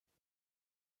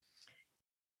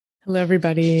Hello,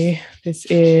 everybody. This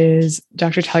is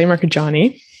Dr. Talia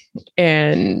Marcheggiani,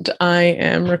 and I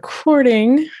am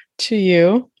recording to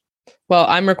you. Well,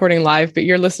 I'm recording live, but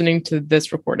you're listening to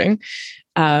this recording.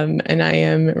 And I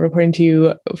am recording to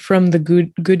you from the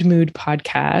Good Mood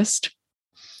podcast.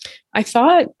 I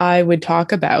thought I would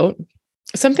talk about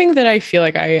something that I feel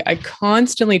like I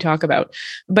constantly talk about,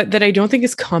 but that I don't think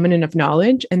is common enough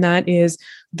knowledge, and that is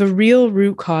the real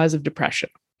root cause of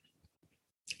depression.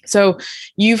 So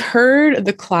you've heard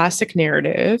the classic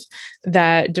narrative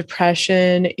that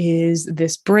depression is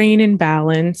this brain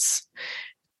imbalance,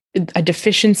 a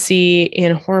deficiency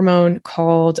in a hormone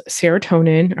called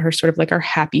serotonin, or sort of like our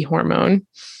happy hormone,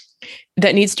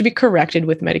 that needs to be corrected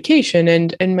with medication.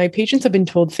 And my patients have been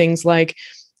told things like,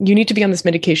 you need to be on this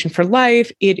medication for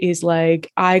life. It is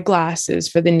like eyeglasses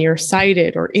for the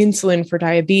nearsighted or insulin for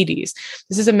diabetes.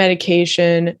 This is a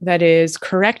medication that is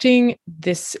correcting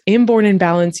this inborn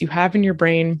imbalance you have in your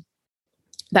brain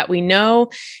that we know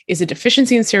is a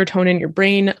deficiency in serotonin. Your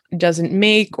brain doesn't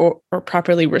make or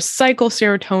properly recycle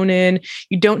serotonin.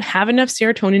 You don't have enough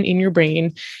serotonin in your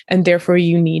brain, and therefore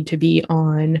you need to be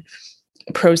on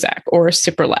Prozac or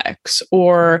Cipralex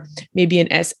or maybe an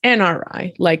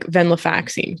SNRI like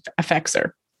venlafaxine,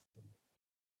 Effexor.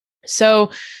 So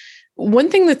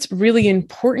one thing that's really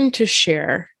important to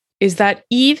share is that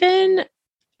even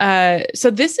so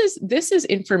this is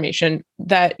information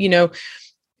that,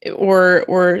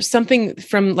 or something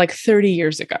from like 30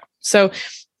 years ago. So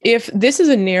if this is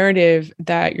a narrative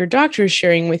that your doctor is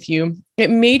sharing with you, it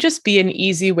may just be an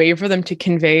easy way for them to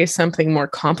convey something more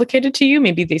complicated to you.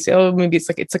 Maybe they say, oh, maybe it's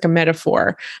like a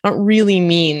metaphor. I don't really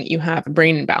mean you have a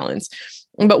brain imbalance.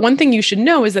 But one thing you should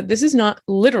know is that this is not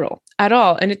literal at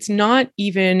all, and it's not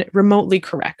even remotely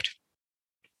correct.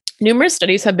 Numerous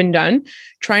studies have been done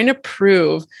trying to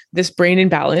prove this brain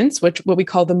imbalance, what we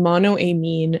call the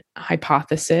monoamine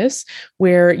hypothesis,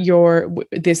 where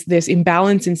this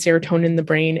imbalance in serotonin in the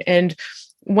brain. And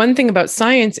one thing about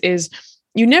science is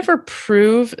you never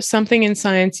prove something in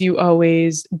science, you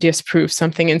always disprove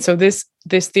something. And so this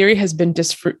theory has been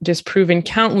disproven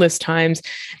countless times,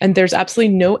 and there's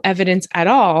absolutely no evidence at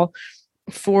all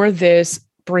for this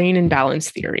brain imbalance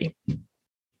theory.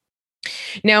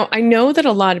 Now, I know that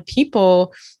a lot of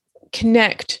people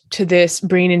connect to this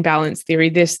brain imbalance theory,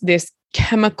 this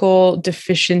chemical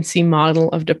deficiency model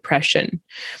of depression.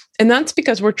 And that's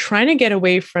because we're trying to get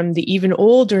away from the even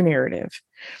older narrative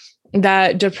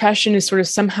that depression is sort of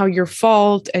somehow your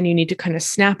fault and you need to kind of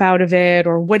snap out of it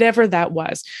or whatever that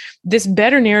was. This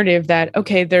better narrative that,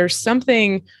 okay, there's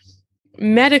something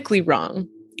medically wrong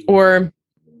or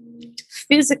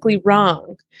physically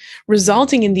wrong,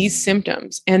 resulting in these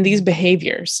symptoms and these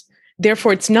behaviors.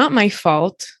 Therefore, it's not my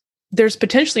fault. There's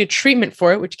potentially a treatment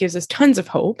for it, which gives us tons of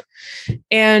hope.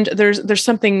 And there's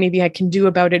something maybe I can do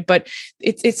about it, but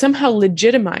it somehow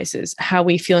legitimizes how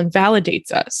we feel and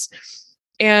validates us.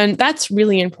 And that's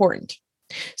really important.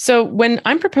 So when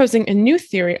I'm proposing a new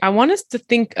theory, I want us to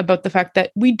think about the fact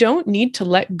that we don't need to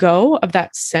let go of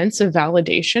that sense of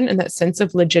validation and that sense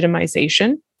of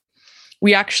legitimization.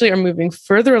 We actually are moving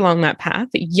further along that path.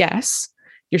 Yes,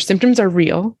 your symptoms are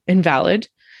real and valid.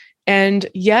 And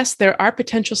yes, there are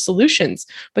potential solutions,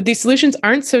 but these solutions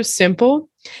aren't so simple.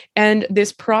 And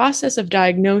this process of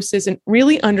diagnosis and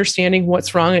really understanding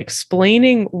what's wrong,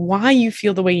 explaining why you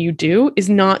feel the way you do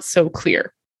is not so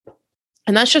clear.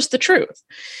 And that's just the truth.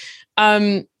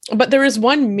 But there is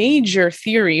one major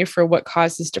theory for what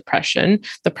causes depression.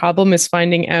 The problem is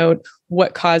finding out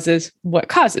what causes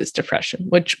depression,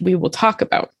 which we will talk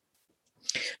about.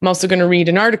 I'm also going to read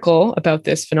an article about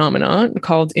this phenomenon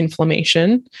called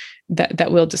inflammation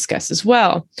that we'll discuss as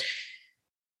well.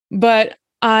 This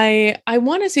I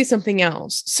want to say something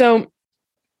else. So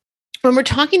when we're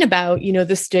talking about,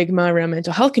 the stigma around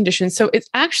mental health conditions, so it's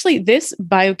actually this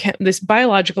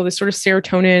biological, this sort of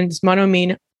serotonin, this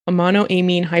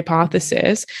monoamine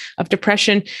hypothesis of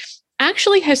depression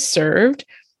actually has served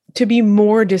to be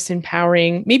more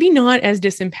disempowering, maybe not as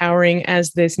disempowering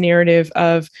as this narrative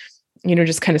of,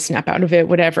 just kind of snap out of it,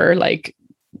 whatever, like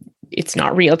it's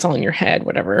not real, it's all in your head,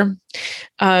 whatever.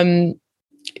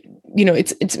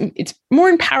 It's more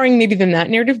empowering maybe than that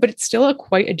narrative, but it's still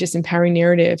quite a disempowering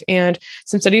narrative. And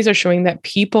some studies are showing that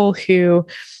people who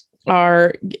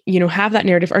are, have that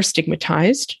narrative are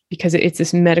stigmatized because it's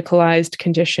this medicalized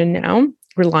condition now,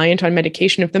 reliant on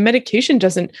medication. If the medication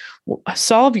doesn't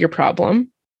solve your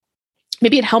problem,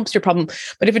 maybe it helps your problem,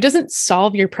 but if it doesn't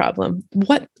solve your problem,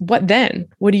 what then?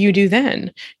 What do you do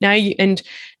then? Now and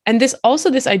this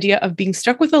idea of being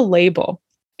stuck with a label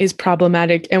is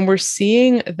problematic. And we're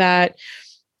seeing that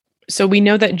So we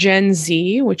know that Gen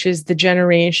Z, which is the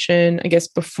generation, I guess,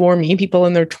 before me, people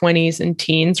in their 20s and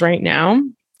teens right now,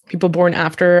 people born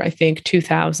after, I think,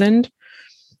 2000,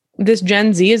 this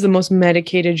Gen Z is the most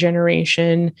medicated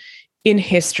generation in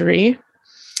history,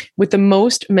 with the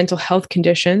most mental health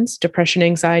conditions, depression,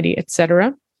 anxiety,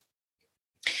 etc.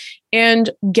 And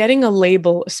getting a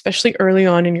label, especially early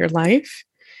on in your life,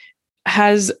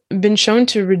 has been shown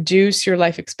to reduce your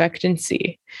life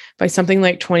expectancy by something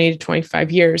like 20 to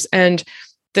 25 years. And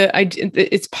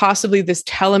it's possibly this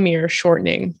telomere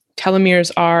shortening.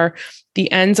 Telomeres are the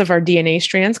ends of our DNA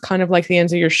strands, kind of like the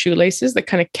ends of your shoelaces that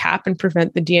kind of cap and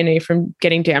prevent the DNA from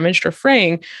getting damaged or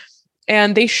fraying.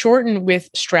 And they shorten with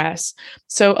stress.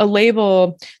 So a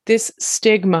label, this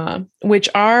stigma, which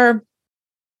are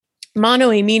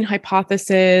monoamine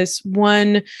hypothesis,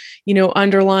 one,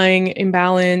 underlying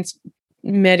imbalance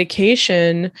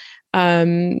medication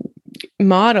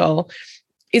model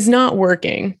is not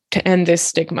working to end this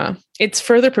stigma. It's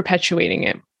further perpetuating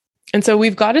it. And so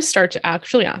we've got to start to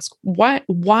actually ask,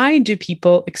 why do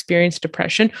people experience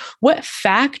depression? What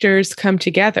factors come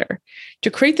together to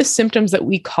create the symptoms that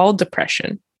we call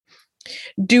depression?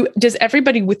 Does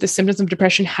everybody with the symptoms of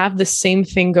depression have the same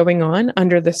thing going on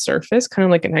under the surface, kind of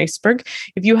like an iceberg?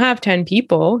 If you have 10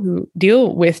 people who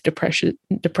deal with depression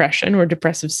or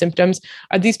depressive symptoms,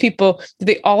 are these people, do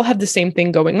they all have the same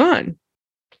thing going on?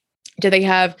 Do they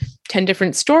have 10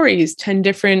 different stories, 10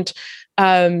 different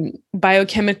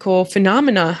biochemical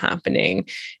phenomena happening,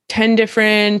 10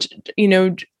 different,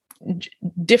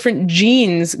 different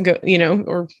genes,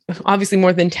 or obviously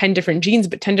more than 10 different genes,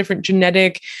 but 10 different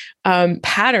genetic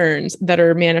patterns that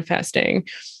are manifesting,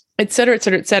 et cetera, et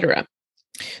cetera, et cetera.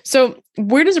 So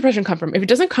where does depression come from? If it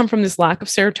doesn't come from this lack of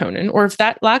serotonin, or if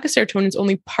that lack of serotonin is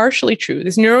only partially true,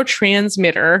 this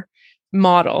neurotransmitter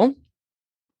model,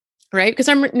 right? Because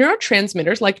our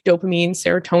neurotransmitters like dopamine,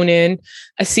 serotonin,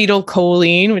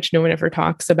 acetylcholine, which no one ever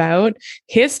talks about,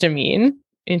 histamine,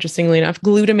 interestingly enough,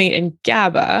 glutamate and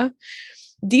GABA,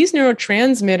 these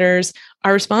neurotransmitters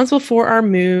are responsible for our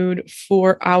mood,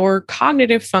 for our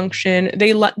cognitive function.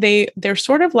 They're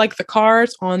sort of like the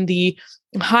cars on the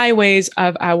highways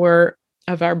of our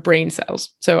brain cells,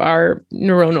 so our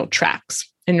neuronal tracks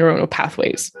and neuronal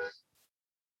pathways.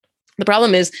 The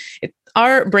problem is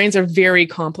our brains are very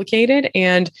complicated,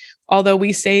 and although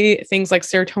we say things like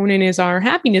serotonin is our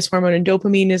happiness hormone and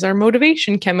dopamine is our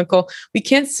motivation chemical, we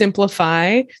can't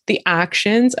simplify the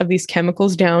actions of these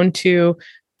chemicals down to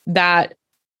that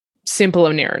simple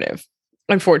a narrative.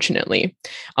 Unfortunately,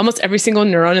 almost every single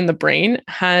neuron in the brain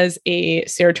has a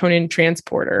serotonin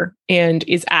transporter and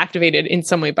is activated in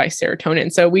some way by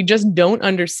serotonin. So we just don't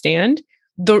understand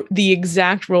the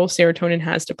exact role serotonin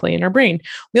has to play in our brain.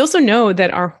 We also know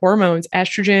that our hormones,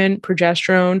 estrogen,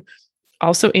 progesterone,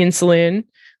 also insulin,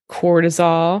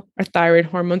 cortisol, our thyroid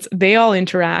hormones, they all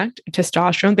interact,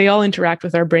 testosterone, they all interact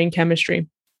with our brain chemistry.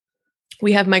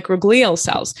 We have microglial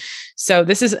cells. So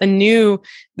this is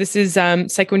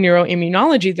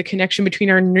psychoneuroimmunology, the connection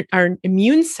between our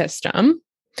immune system.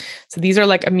 So these are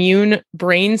like immune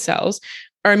brain cells.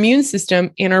 Our immune system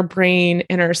and our brain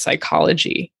and our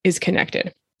psychology is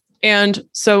connected. And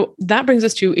so that brings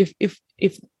us to if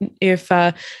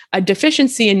a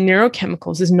deficiency in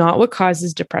neurochemicals is not what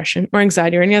causes depression or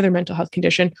anxiety or any other mental health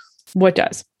condition, what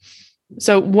does?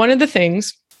 So one of the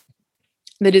things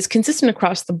that is consistent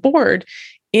across the board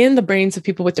in the brains of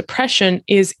people with depression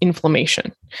is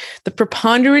inflammation. The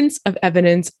preponderance of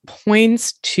evidence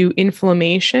points to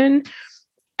inflammation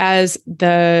as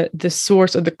the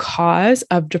source or the cause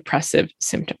of depressive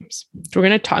symptoms. So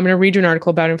I'm going to read you an article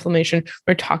about inflammation.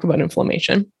 We're going to talk about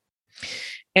inflammation.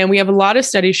 And we have a lot of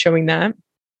studies showing that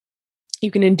you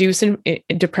can induce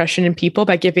depression in people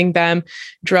by giving them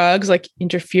drugs like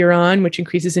interferon, which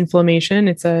increases inflammation.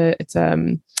 It's an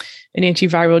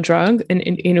antiviral drug, and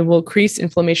it will increase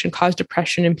inflammation, cause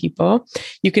depression in people.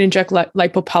 You can inject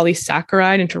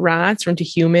lipopolysaccharide into rats or into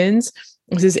humans.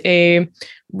 This is an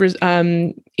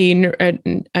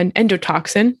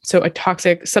endotoxin, so a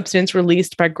toxic substance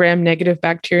released by gram-negative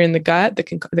bacteria in the gut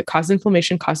that causes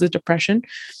inflammation, causes depression.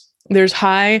 There's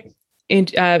high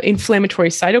inflammatory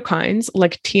cytokines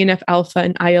like TNF-alpha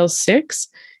and IL-6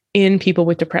 in people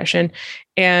with depression,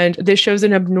 and this shows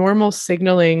an abnormal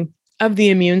signaling of the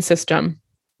immune system,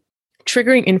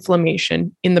 triggering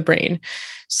inflammation in the brain.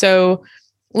 So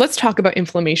let's talk about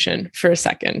inflammation for a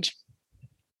second.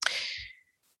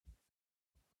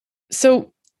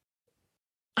 So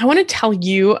I want to tell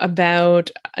you about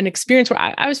an experience where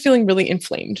I was feeling really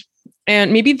inflamed.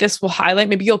 And maybe this will highlight,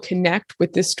 maybe you'll connect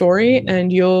with this story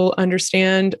and you'll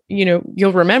understand,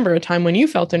 you'll remember a time when you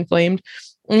felt inflamed,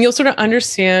 and you'll sort of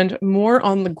understand more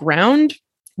on the ground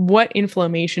what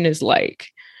inflammation is like.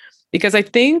 Because I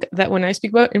think that when I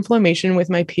speak about inflammation with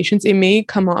my patients, it may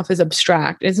come off as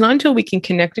abstract. It's not until we can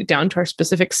connect it down to our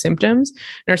specific symptoms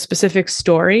and our specific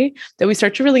story that we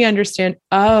start to really understand,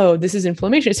 oh, this is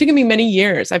inflammation. It's taken me many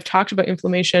years. I've talked about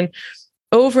inflammation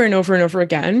over and over and over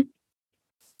again,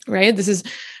 right? This is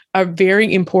a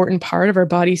very important part of our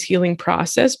body's healing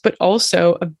process, but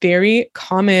also a very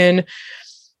common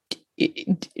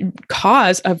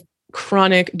cause of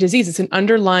chronic disease. It's an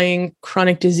underlying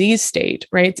chronic disease state,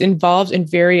 right? It's involved in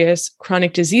various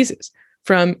chronic diseases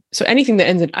so anything that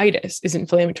ends in itis is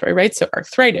inflammatory, right? So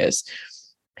arthritis,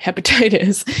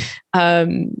 hepatitis,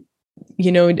 and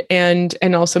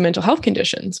also mental health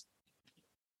conditions.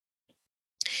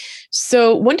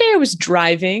 So one day I was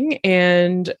driving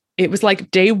and it was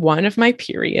like day 1 of my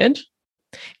period.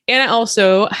 And I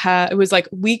also it was like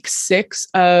week 6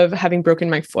 of having broken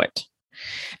my foot.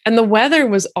 And the weather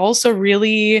was also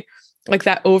really like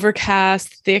that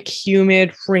overcast, thick,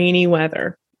 humid, rainy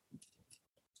weather.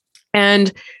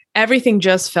 And everything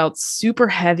just felt super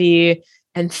heavy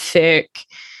and thick.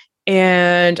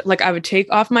 And like I would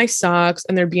take off my socks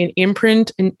and there'd be an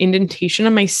imprint, an indentation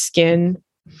on my skin.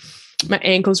 My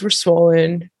ankles were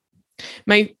swollen.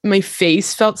 My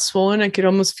face felt swollen. I could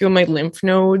almost feel my lymph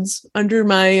nodes under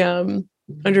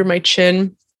my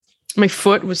chin. My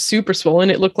foot was super swollen.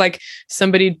 It looked like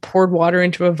somebody poured water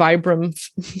into a Vibram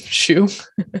shoe.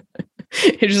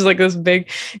 It's just like this big,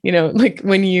 like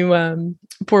when you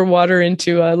pour water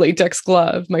into a latex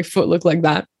glove, my foot looked like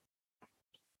that.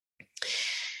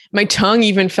 My tongue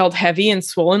even felt heavy and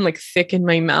swollen, like thick in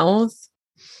my mouth.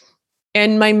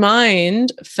 And my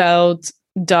mind felt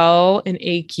dull and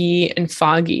achy and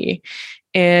foggy.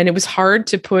 And it was hard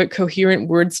to put coherent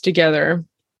words together.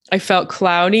 I felt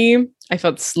cloudy. I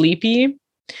felt sleepy.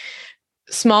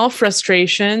 Small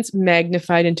frustrations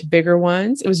magnified into bigger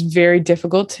ones. It was very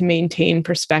difficult to maintain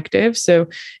perspective. So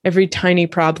every tiny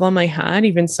problem I had,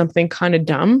 even something kind of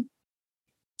dumb,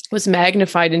 was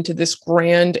magnified into this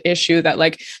grand issue that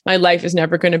like my life is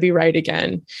never going to be right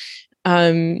again.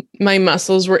 My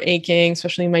muscles were aching,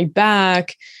 especially my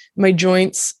back, my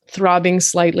joints throbbing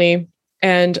slightly,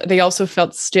 and they also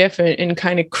felt stiff and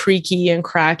kind of creaky and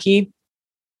cracky.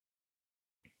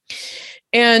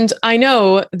 And I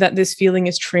know that this feeling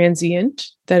is transient,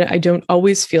 that I don't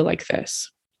always feel like this.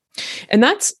 And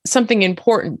that's something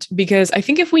important because I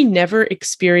think if we never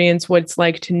experience what it's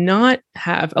like to not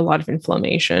have a lot of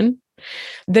inflammation,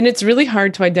 then it's really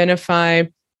hard to identify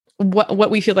what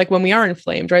we feel like when we are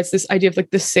inflamed, right? It's this idea of like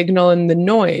the signal and the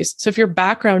noise. So if your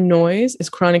background noise is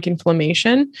chronic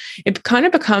inflammation, it kind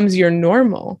of becomes your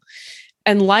normal.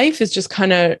 And life is just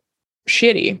kind of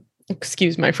shitty.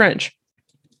 Excuse my French.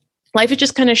 Life is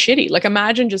just kind of shitty. Like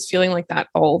imagine just feeling like that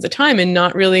all the time and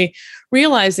not really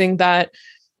realizing that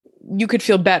you could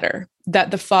feel better,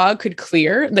 that the fog could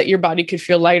clear, that your body could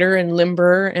feel lighter and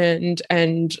limber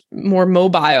and more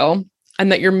mobile,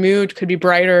 and that your mood could be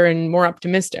brighter and more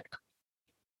optimistic.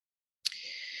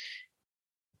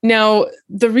 Now,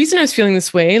 the reason I was feeling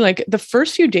this way, like the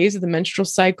first few days of the menstrual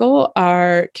cycle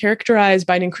are characterized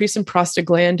by an increase in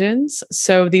prostaglandins.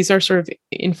 So these are sort of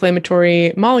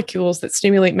inflammatory molecules that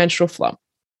stimulate menstrual flow.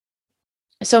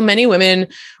 So many women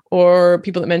or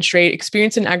people that menstruate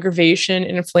experience an aggravation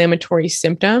in inflammatory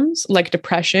symptoms like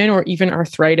depression or even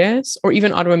arthritis or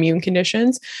even autoimmune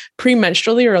conditions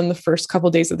premenstrually or on the first couple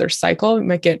of days of their cycle. You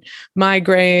might get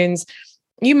migraines.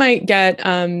 You might get,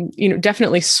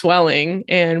 definitely swelling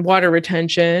and water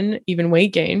retention, even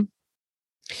weight gain.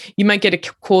 You might get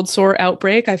a cold sore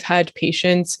outbreak. I've had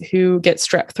patients who get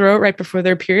strep throat right before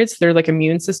their periods. Their like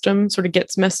immune system sort of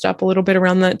gets messed up a little bit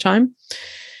around that time.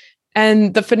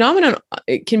 And the phenomenon,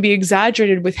 it can be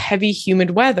exaggerated with heavy,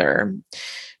 humid weather,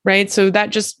 right? So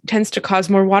that just tends to cause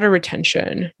more water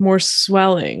retention, more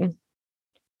swelling.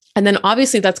 And then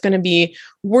obviously that's going to be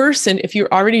worsened if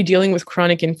you're already dealing with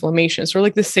chronic inflammation. So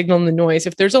like the signal and the noise,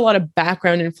 if there's a lot of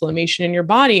background inflammation in your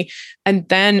body, and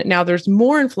then now there's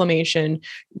more inflammation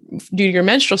due to your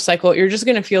menstrual cycle, you're just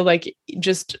going to feel like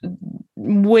just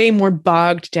way more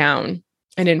bogged down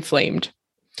and inflamed.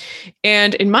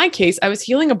 And in my case, I was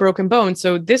healing a broken bone.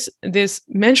 So this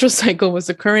menstrual cycle was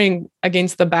occurring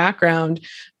against the background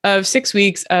of 6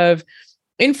 weeks of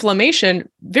inflammation,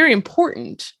 very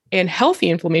important and healthy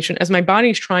inflammation, as my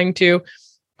body's trying to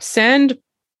send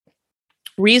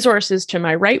resources to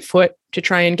my right foot to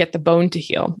try and get the bone to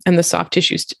heal and the soft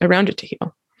tissues around it to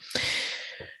heal.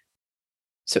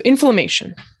 So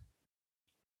inflammation.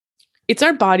 It's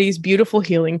our body's beautiful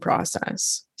healing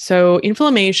process. So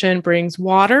inflammation brings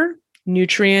water,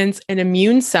 nutrients, and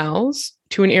immune cells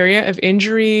to an area of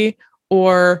injury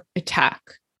or attack.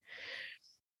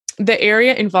 The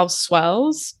area involves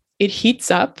swells, it heats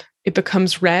up, it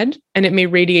becomes red, and it may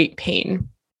radiate pain.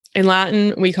 In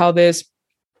Latin, we call this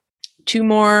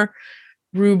tumor,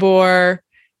 rubor,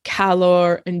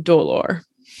 calor, and dolor.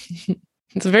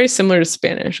 It's very similar to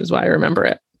Spanish, is why I remember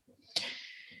it.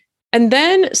 And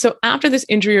then, so after this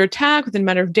injury or attack, within a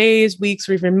matter of days, weeks,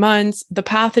 or even months, the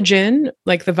pathogen,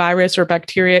 like the virus or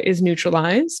bacteria, is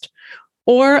neutralized,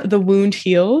 or the wound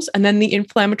heals, and then the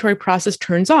inflammatory process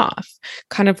turns off,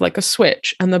 kind of like a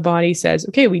switch. And the body says,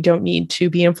 okay, we don't need to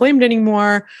be inflamed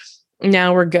anymore.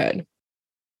 Now we're good.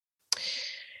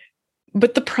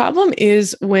 But the problem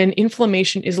is when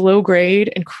inflammation is low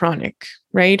grade and chronic,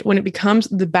 right? When it becomes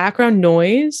the background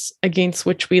noise against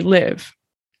which we live,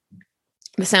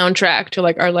 the soundtrack to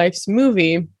like our life's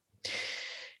movie.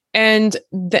 And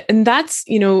that's,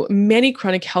 many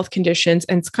chronic health conditions,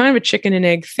 and it's kind of a chicken and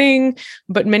egg thing,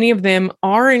 but many of them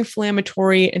are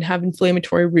inflammatory and have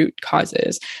inflammatory root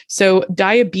causes. So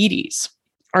diabetes,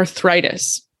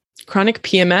 arthritis, chronic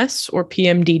PMS or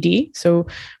PMDD, so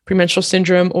premenstrual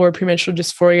syndrome or premenstrual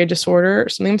dysphoria disorder,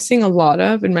 something I'm seeing a lot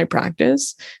of in my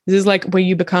practice. This is like where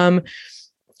you become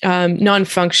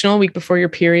non-functional week before your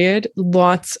period,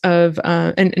 lots of,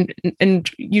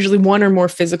 and usually one or more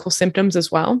physical symptoms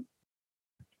as well.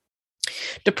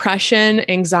 Depression,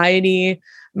 anxiety,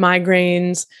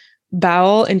 migraines,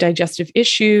 bowel and digestive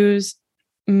issues,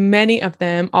 many of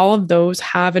them, all of those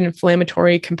have an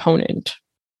inflammatory component.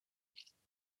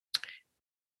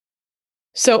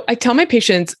 So I tell my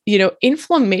patients,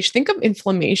 inflammation, think of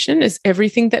inflammation as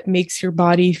everything that makes your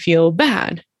body feel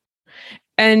bad.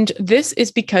 And this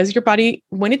is because your body,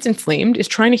 when it's inflamed, is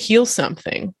trying to heal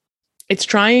something.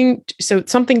 So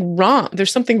something wrong,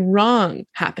 there's something wrong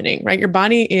happening, right? Your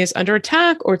body is under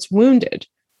attack or it's wounded,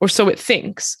 or so it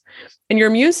thinks. And your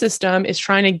immune system is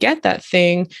trying to get that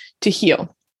thing to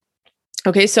heal.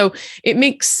 Okay, so it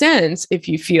makes sense if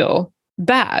you feel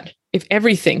bad, if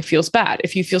everything feels bad,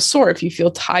 if you feel sore, if you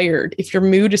feel tired, if your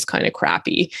mood is kind of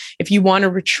crappy, if you want to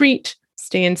retreat,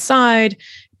 stay inside,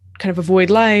 kind of avoid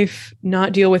life,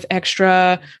 not deal with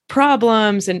extra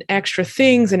problems and extra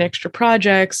things and extra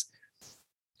projects.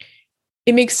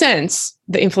 It makes sense.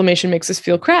 The inflammation makes us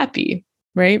feel crappy,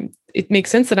 right? It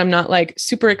makes sense that I'm not like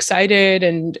super excited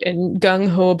and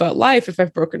gung-ho about life if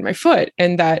I've broken my foot,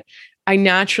 and that I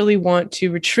naturally want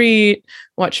to retreat,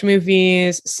 watch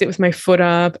movies, sit with my foot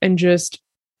up, and just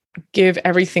give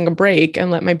everything a break and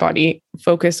let my body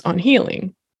focus on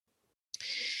healing.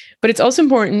 But it's also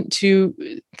important to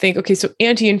think, okay, so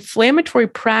anti-inflammatory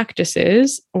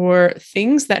practices or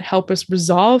things that help us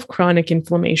resolve chronic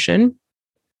inflammation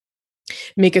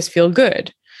make us feel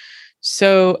good.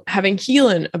 So having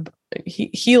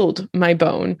healed my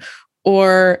bone,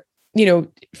 or,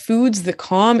 foods that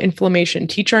calm inflammation,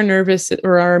 teach our nervous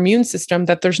or our immune system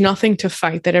that there's nothing to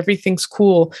fight, that everything's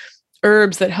cool,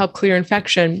 herbs that help clear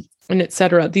infection, and et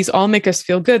cetera. These all make us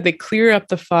feel good. They clear up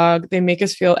the fog. They make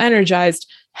us feel energized,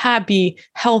 happy,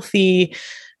 healthy,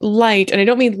 light. And I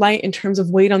don't mean light in terms of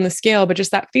weight on the scale, but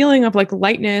just that feeling of like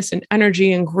lightness and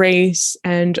energy and grace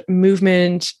and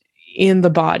movement in the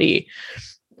body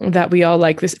that we all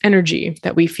like, this energy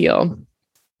that we feel.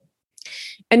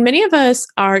 And many of us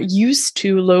are used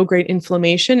to low-grade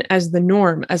inflammation as the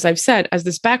norm, as I've said, as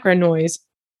this background noise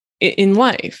in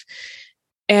life.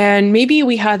 And maybe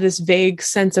we have this vague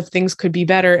sense of things could be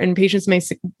better, and patients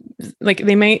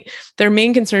their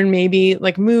main concern may be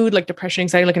like mood, like depression,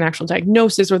 anxiety, like an actual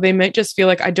diagnosis, or they might just feel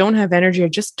like I don't have energy. I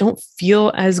just don't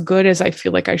feel as good as I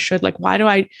feel like I should. Like, why do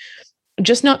I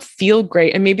just not feel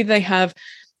great? And maybe they have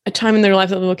a time in their life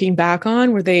that they're looking back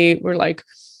on where they were like,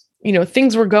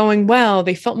 things were going well.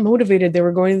 They felt motivated. They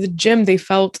were going to the gym. They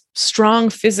felt strong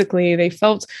physically. They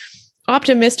felt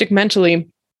optimistic mentally.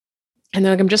 And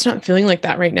they're like, I'm just not feeling like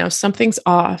that right now. Something's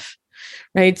off,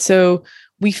 right? So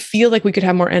we feel like we could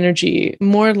have more energy,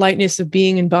 more lightness of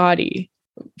being in body,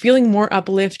 feeling more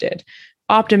uplifted,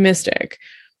 optimistic,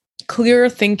 clearer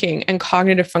thinking and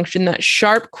cognitive function, that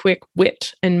sharp, quick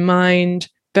wit and mind,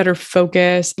 better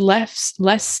focus, less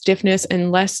stiffness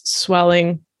and less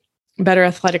swelling, better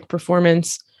athletic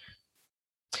performance.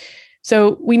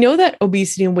 So we know that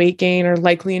obesity and weight gain are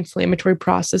likely inflammatory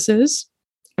processes.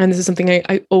 And this is something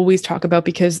I always talk about,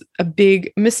 because a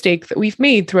big mistake that we've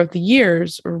made throughout the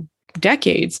years or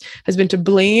decades has been to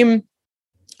blame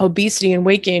obesity and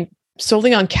weight gain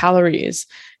solely on calories.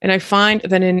 And I find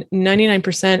that in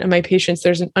 99% of my patients,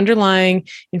 there's an underlying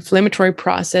inflammatory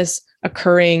process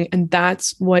occurring, and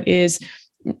that's what is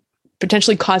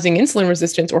potentially causing insulin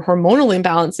resistance or hormonal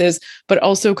imbalances, but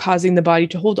also causing the body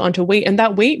to hold on to weight. And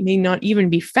that weight may not even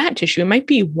be fat tissue. It might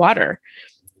be water.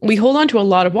 we hold on to a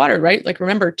lot of water, right? Like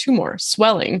remember, tumor,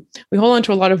 swelling. We hold on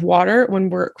to a lot of water when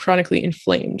we're chronically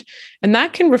inflamed. And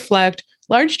that can reflect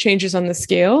large changes on the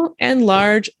scale and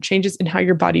large changes in how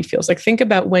your body feels. Like think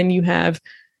about when you have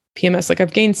PMS, like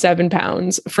I've gained 7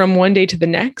 pounds from one day to the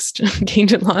next,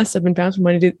 gained and lost 7 pounds from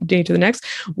one day to the next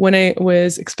when I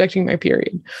was expecting my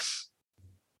period.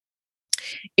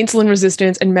 Insulin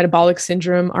resistance and metabolic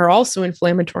syndrome are also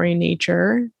inflammatory in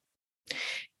nature.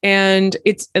 And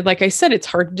it's, like I said, it's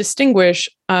hard to distinguish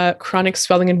chronic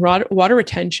swelling and water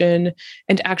retention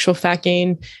and actual fat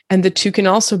gain. And the two can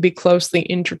also be closely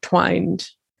intertwined.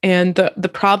 And the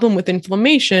problem with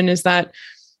inflammation is that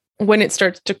when it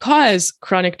starts to cause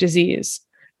chronic disease,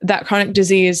 that chronic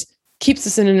disease keeps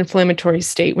us in an inflammatory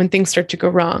state. When things start to go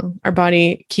wrong, our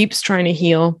body keeps trying to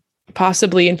heal,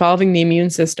 possibly involving the immune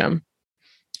system.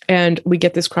 And we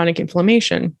get this chronic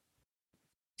inflammation.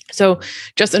 So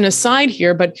just an aside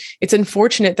here, but it's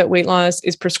unfortunate that weight loss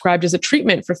is prescribed as a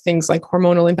treatment for things like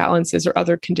hormonal imbalances or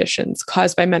other conditions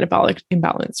caused by metabolic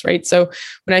imbalance, right? So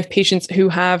when I have patients who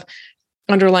have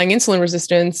underlying insulin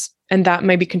resistance, and that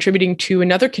might be contributing to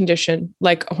another condition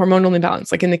like a hormonal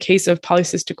imbalance, like in the case of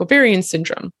polycystic ovarian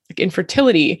syndrome, like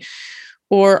infertility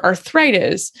or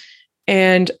arthritis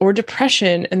or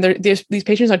depression, and these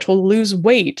patients are told to lose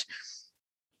weight.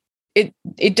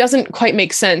 It doesn't quite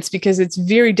make sense because it's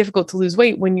very difficult to lose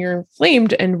weight when you're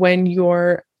inflamed and when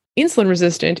you're insulin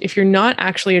resistant if you're not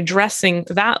actually addressing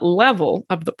that level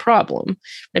of the problem.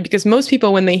 Right? Because most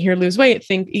people, when they hear lose weight,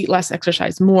 think eat less,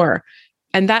 exercise more.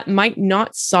 And that might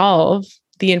not solve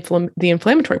the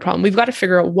inflammatory problem. We've got to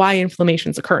figure out why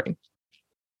inflammation is occurring.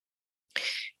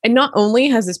 And not only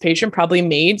has this patient probably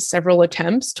made several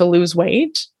attempts to lose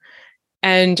weight,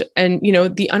 and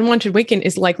the unwanted weight gain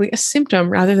is likely a symptom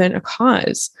rather than a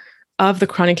cause of the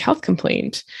chronic health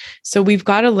complaint. So we've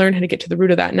got to learn how to get to the root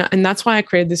of that. And that's why I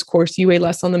created this course, You Weigh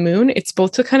Less on the Moon. It's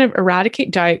both to kind of eradicate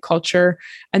diet culture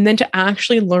and then to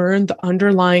actually learn the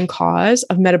underlying cause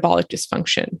of metabolic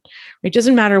dysfunction. It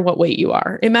doesn't matter what weight you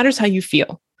are. It matters how you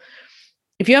feel.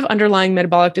 If you have underlying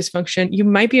metabolic dysfunction, you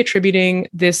might be attributing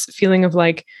this feeling of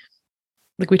like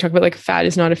we talk about, like fat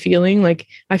is not a feeling. Like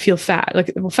I feel fat.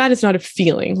 Like, well, fat is not a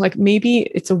feeling. Like maybe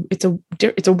it's a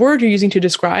word you're using to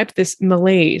describe this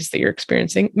malaise that you're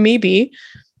experiencing. Maybe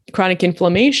chronic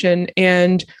inflammation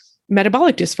and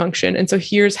metabolic dysfunction. And so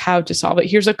here's how to solve it.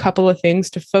 Here's a couple of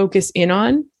things to focus in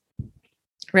on.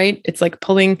 Right? It's like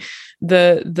pulling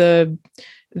the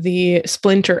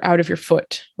splinter out of your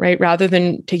foot. Right? Rather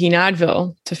than taking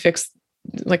Advil to fix.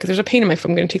 Like there's a pain in my foot,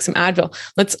 I'm going to take some Advil.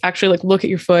 Let's actually look at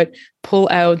your foot, pull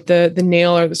out the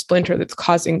nail or the splinter that's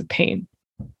causing the pain.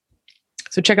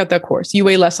 So check out that course, You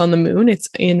Weigh Less on the Moon. It's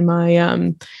in my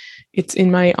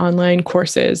online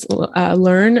courses,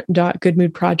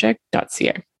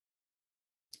 learn.goodmoodproject.ca.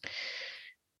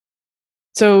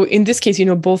 So in this case,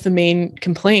 both the main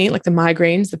complaint, like the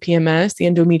migraines, the PMS, the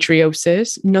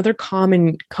endometriosis, another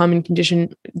common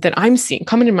condition that I'm seeing,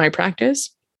 common in my practice,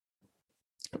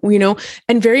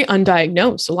 and very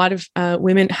undiagnosed. A lot of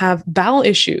women have bowel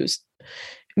issues,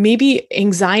 maybe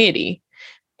anxiety,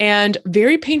 and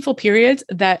very painful periods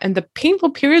and the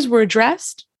painful periods were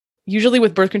addressed usually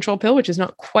with birth control pill, which is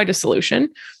not quite a solution.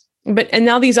 And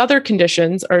now these other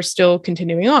conditions are still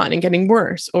continuing on and getting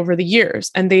worse over the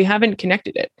years, and they haven't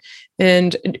connected it.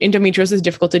 And endometriosis is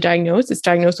difficult to diagnose. It's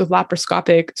diagnosed with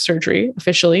laparoscopic surgery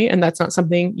officially, and that's not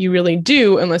something you really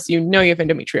do unless you know you have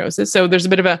endometriosis. So there's a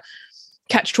bit of a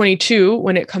catch-22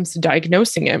 when it comes to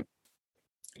diagnosing it.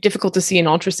 Difficult to see in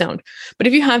ultrasound. But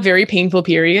if you have very painful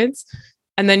periods,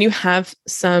 and then you have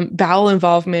some bowel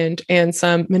involvement and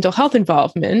some mental health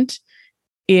involvement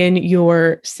in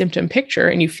your symptom picture,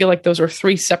 and you feel like those are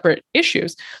 3 separate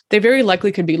issues, they very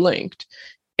likely could be linked.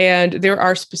 And there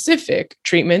are specific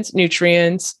treatments,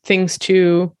 nutrients, things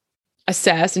to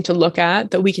assess and to look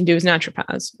at that we can do as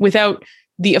naturopaths without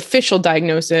the official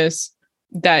diagnosis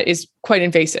that is quite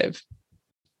invasive.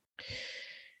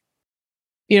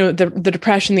 The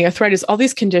depression, the arthritis, all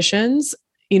these conditions,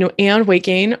 and weight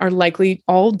gain are likely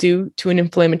all due to an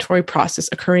inflammatory process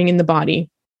occurring in the body.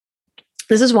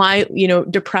 This is why,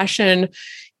 depression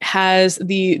has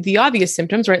the obvious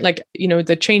symptoms, right? Like,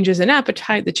 the changes in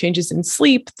appetite, the changes in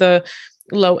sleep, the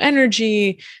low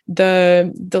energy,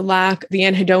 the lack, the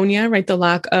anhedonia, right? The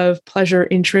lack of pleasure,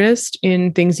 interest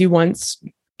in things you once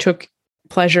took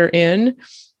pleasure in.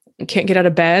 Can't get out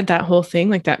of bed, that whole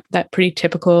thing, like that pretty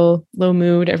typical low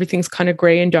mood, everything's kind of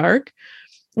gray and dark.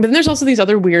 But then there's also these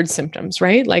other weird symptoms,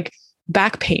 right? Like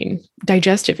back pain,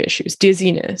 digestive issues,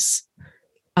 dizziness,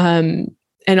 and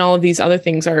all of these other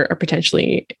things are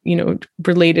potentially,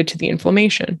 related to the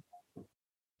inflammation.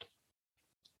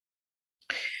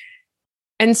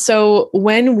 And so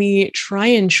when we try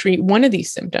and treat one of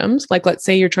these symptoms, like let's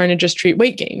say you're trying to just treat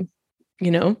weight gain,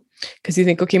 because you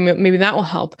think, okay, maybe that will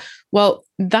help. Well,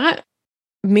 that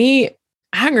may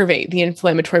aggravate the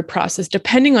inflammatory process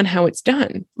depending on how it's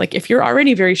done. Like if you're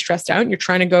already very stressed out and you're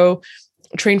trying to go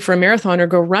train for a marathon or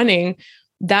go running,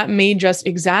 that may just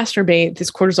exacerbate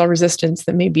this cortisol resistance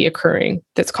that may be occurring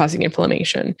that's causing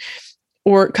inflammation.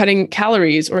 Or cutting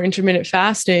calories or intermittent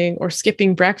fasting or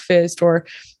skipping breakfast, or,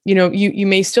 you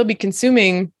may still be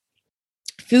consuming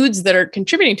foods that are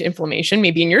contributing to inflammation,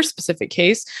 maybe in your specific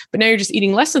case, but now you're just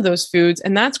eating less of those foods.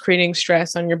 And that's creating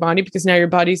stress on your body because now your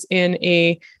body's in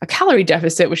a calorie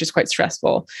deficit, which is quite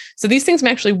stressful. So these things may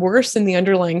actually worsen the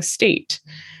underlying state.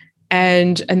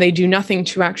 And they do nothing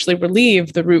to actually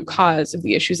relieve the root cause of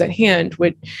the issues at hand.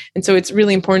 And so it's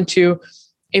really important to,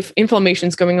 if inflammation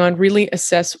is going on, really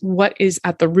assess what is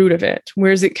at the root of it.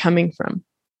 Where is it coming from?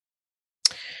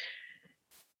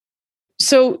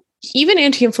 So even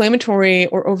anti-inflammatory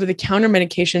or over-the-counter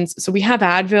medications. So we have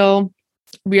Advil,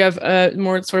 we have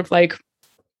more sort of like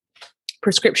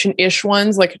prescription-ish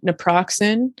ones like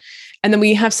naproxen, and then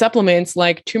we have supplements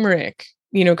like turmeric,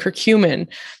 curcumin.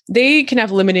 They can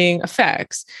have limiting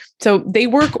effects. So they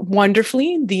work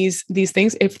wonderfully, these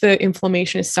things, if the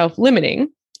inflammation is self-limiting,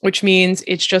 which means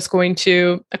it's just going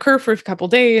to occur for a couple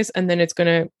of days and then it's going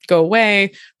to go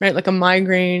away, right? Like a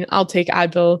migraine, I'll take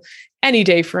Advil any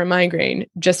day for a migraine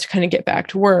just to kind of get back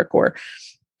to work. Or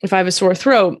if I have a sore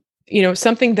throat,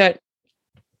 something that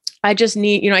I just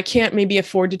need, I can't maybe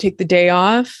afford to take the day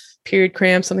off, period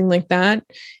cramp, something like that.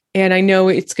 And I know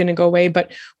it's going to go away.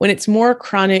 But when it's more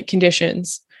chronic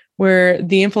conditions where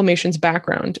the inflammation's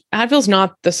background, Advil's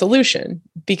not the solution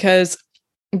because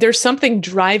there's something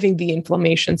driving the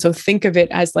inflammation. So think of it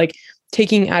as like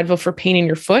taking Advil for pain in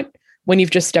your foot when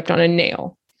you've just stepped on a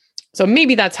nail. So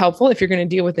maybe that's helpful if you're going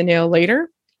to deal with the nail later.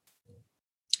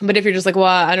 But if you're just like, well,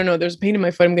 I don't know, there's pain in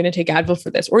my foot, I'm going to take Advil for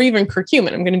this, or even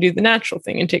curcumin, I'm going to do the natural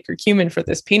thing and take curcumin for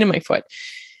this pain in my foot.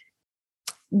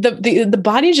 The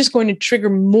body is just going to trigger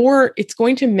more. It's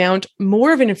going to mount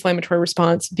more of an inflammatory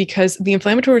response because the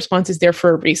inflammatory response is there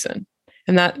for a reason.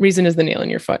 And that reason is the nail in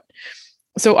your foot.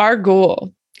 So our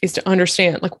goal is to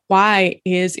understand, like, why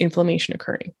is inflammation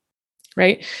occurring,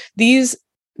 right? These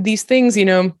things,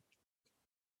 like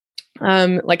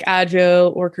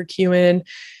Advil or curcumin,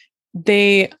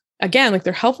 they, again, like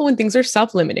they're helpful when things are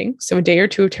self-limiting. So a day or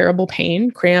two of terrible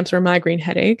pain, cramps, or a migraine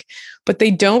headache, but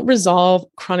they don't resolve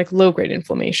chronic low-grade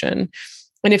inflammation.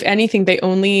 And if anything, they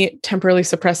only temporarily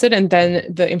suppress it. And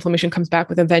then the inflammation comes back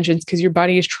with a vengeance because your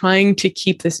body is trying to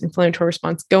keep this inflammatory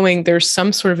response going. There's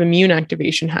some sort of immune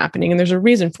activation happening, and there's a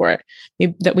reason for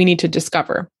it that we need to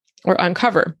discover or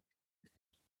uncover.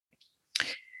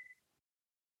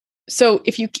 So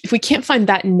if we can't find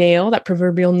that nail, that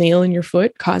proverbial nail in your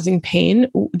foot causing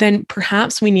pain, then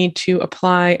perhaps we need to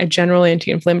apply a general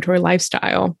anti-inflammatory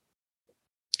lifestyle.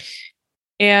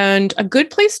 And a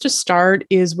good place to start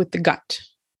is with the gut.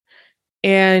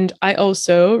 And I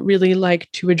also really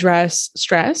like to address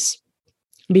stress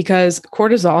because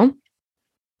cortisol,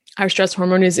 our stress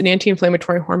hormone, is an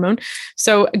anti-inflammatory hormone.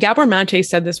 So Gabor Mate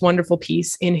said this wonderful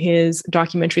piece in his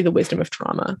documentary, The Wisdom of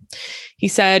Trauma. He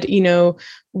said,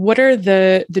 what are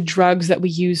the drugs that we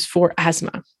use for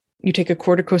asthma? You take a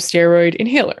corticosteroid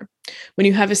inhaler. When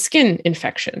you have a skin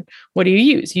infection, what do you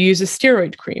use? You use a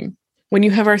steroid cream. When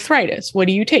you have arthritis, what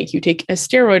do you take? You take a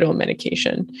steroidal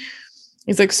medication.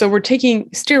 He's like, so we're taking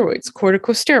steroids,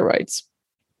 corticosteroids,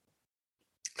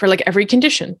 for like every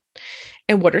condition.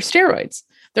 And what are steroids?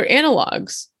 They're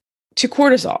analogs to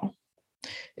cortisol.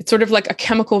 It's sort of like a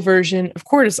chemical version of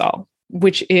cortisol,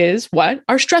 which is what?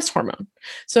 Our stress hormone.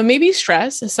 So maybe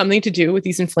stress has something to do with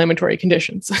these inflammatory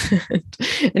conditions.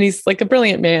 And he's like a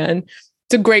brilliant man.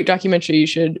 It's a great documentary you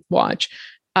should watch,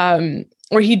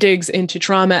 where he digs into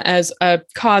trauma as a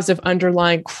cause of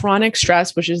underlying chronic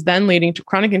stress, which is then leading to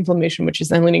chronic inflammation, which is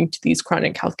then leading to these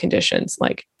chronic health conditions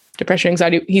like depression,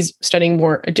 anxiety. He's studying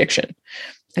more addiction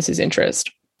as his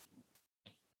interest.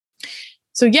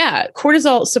 So yeah,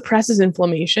 cortisol suppresses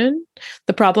inflammation.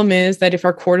 The problem is that if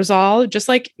our cortisol, just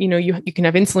like, you can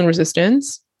have insulin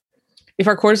resistance, if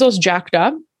our cortisol is jacked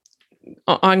up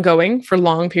ongoing for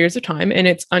long periods of time, and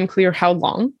it's unclear how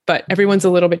long, but everyone's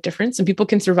a little bit different. Some people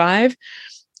can survive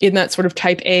in that sort of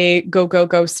type A,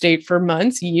 go state for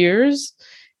months, years.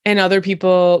 And other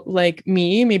people like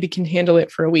me maybe can handle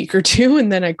it for a week or two,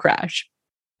 and then I crash.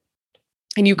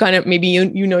 And you kind of, maybe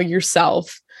you know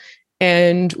yourself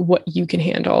and what you can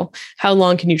handle. How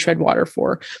long can you tread water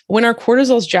for? When our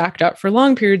cortisol is jacked up for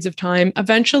long periods of time,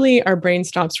 eventually our brain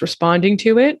stops responding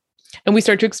to it, and we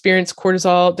start to experience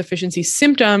cortisol deficiency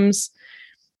symptoms.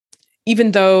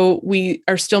 even though we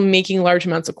are still making large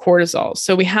amounts of cortisol.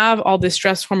 So we have all this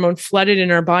stress hormone flooded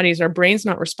in our bodies, our brain's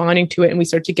not responding to it, and we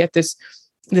start to get this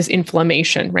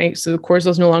inflammation, right? So the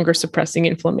cortisol is no longer suppressing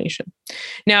inflammation.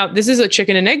 Now, this is a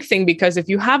chicken and egg thing, because if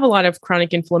you have a lot of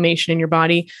chronic inflammation in your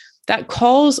body, that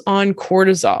calls on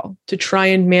cortisol to try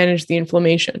and manage the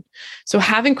inflammation. So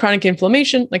having chronic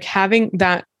inflammation, like having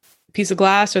that piece of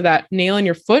glass or that nail in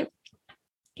your foot,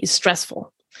 is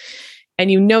stressful.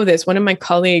 And you know this, one of my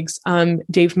colleagues,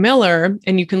 Dave Miller,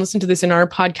 and you can listen to this in our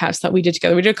podcast that we did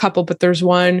together. We did a couple, but there's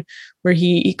one where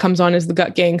he comes on as the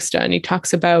gut gangsta, and he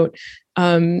talks about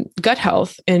gut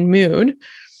health and mood.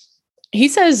 He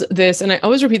says this, and I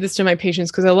always repeat this to my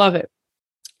patients because I love it.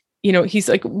 You know, he's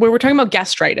like, where we're talking about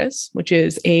gastritis, which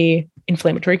is a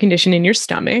inflammatory condition in your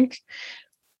stomach.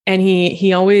 And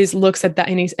he always looks at that,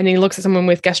 and he looks at someone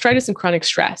with gastritis and chronic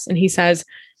stress. And he says,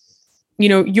 you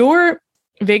know, your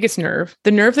vagus nerve,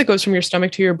 the nerve that goes from your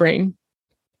stomach to your brain,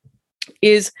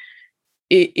 is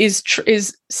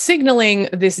signaling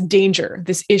this danger,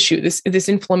 this issue, this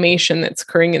inflammation that's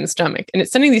occurring in the stomach. And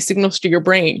it's sending these signals to your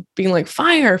brain, being like,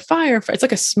 fire, fire, fire. It's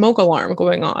like a smoke alarm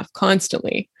going off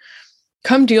constantly.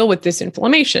 Come deal with this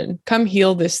inflammation. Come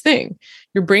heal this thing.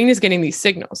 Your brain is getting these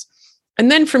signals.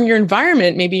 And then from your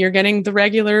environment, maybe you're getting the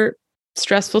regular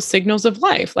stressful signals of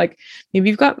life. Like maybe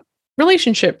you've got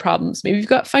relationship problems. Maybe you've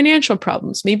got financial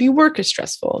problems. Maybe work is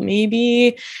stressful.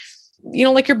 Maybe, you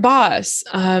know, like your boss,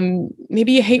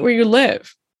 maybe you hate where you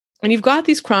live, and you've got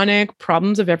these chronic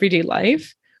problems of everyday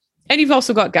life, and you've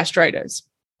also got gastritis.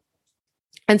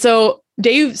 And so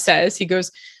Dave says, he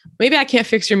goes, maybe I can't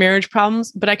fix your marriage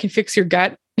problems, but I can fix your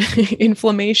gut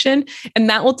inflammation. And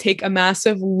that will take a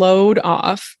massive load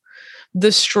off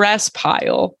the stress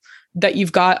pile that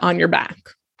you've got on your back.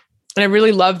 And I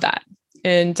really love that.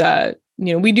 And,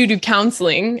 you know, we do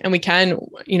counseling, and we can,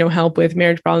 you know, help with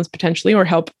marriage problems potentially, or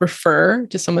help refer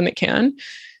to someone that can,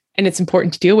 and it's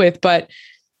important to deal with. But,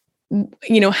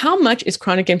 you know, how much is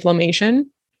chronic inflammation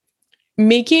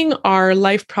making our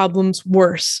life problems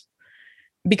worse?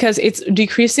 Because it's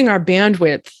decreasing our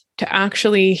bandwidth to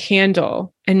actually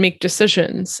handle and make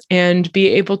decisions and be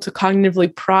able to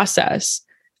cognitively process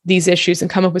these issues and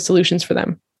come up with solutions for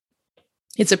them.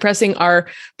 It's suppressing our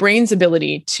brain's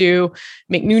ability to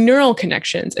make new neural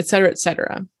connections, et cetera, et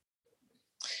cetera.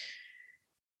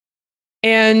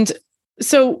 And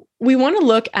so we want to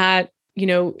look at, you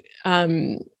know,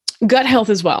 gut health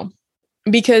as well,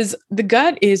 because the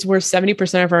gut is where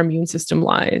 70% of our immune system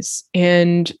lies.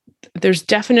 And there's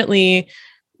definitely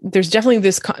this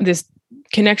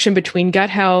connection between gut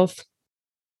health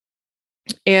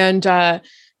and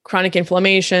chronic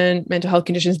inflammation, mental health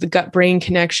conditions, the gut-brain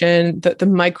connection, the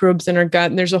microbes in our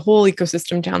gut. And there's a whole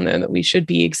ecosystem down there that we should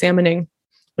be examining.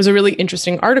 There's a really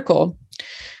interesting article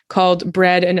called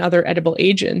Bread and Other Edible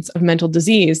Agents of Mental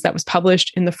Disease that was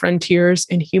published in the Frontiers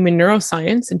in Human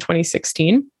Neuroscience in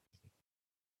 2016.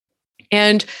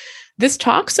 And this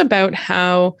talks about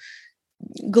how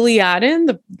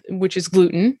gliadin, which is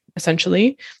gluten,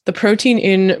 essentially, the protein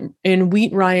in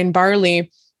wheat, rye, and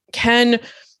barley, can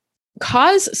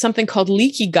cause something called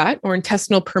leaky gut or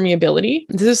intestinal permeability.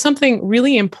 This is something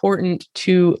really important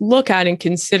to look at and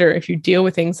consider if you deal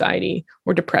with anxiety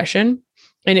or depression.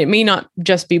 And it may not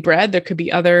just be bread. There could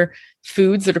be other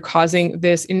foods that are causing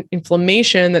this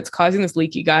inflammation that's causing this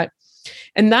leaky gut.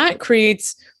 And that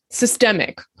creates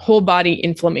systemic whole body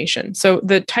inflammation. So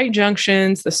the tight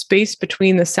junctions, the space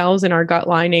between the cells in our gut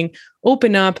lining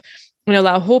open up and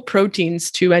allow whole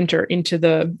proteins to enter into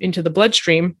the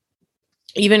bloodstream,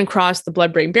 even cross the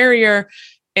blood-brain barrier,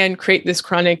 and create this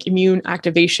chronic immune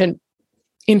activation,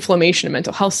 inflammation, and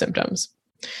mental health symptoms.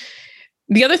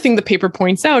 The other thing the paper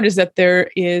points out is that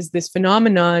there is this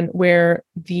phenomenon where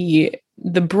the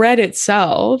bread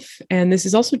itself, and this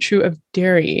is also true of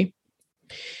dairy,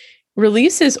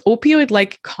 releases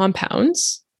opioid-like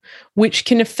compounds, which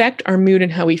can affect our mood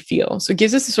and how we feel. So it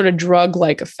gives us a sort of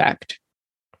drug-like effect.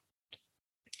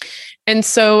 And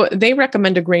so they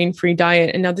recommend a grain-free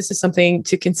diet. And now this is something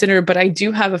to consider, but I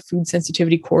do have a food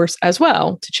sensitivity course as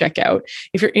well to check out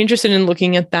if you're interested in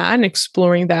looking at that and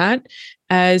exploring that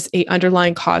as an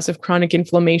underlying cause of chronic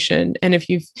inflammation. And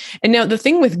now the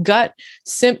thing with gut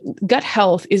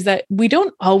health is that we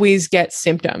don't always get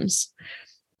symptoms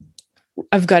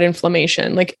of gut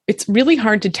inflammation. Like, it's really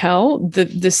hard to tell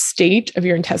the state of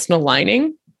your intestinal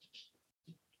lining.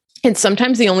 And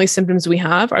sometimes the only symptoms we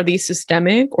have are these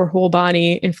systemic or whole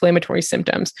body inflammatory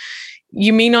symptoms.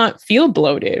 You may not feel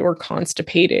bloated or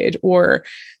constipated or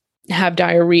have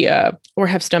diarrhea or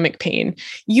have stomach pain.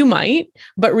 You might,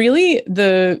 but really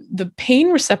the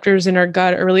pain receptors in our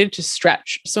gut are related to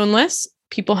stretch. So unless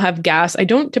people have gas, I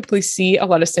don't typically see a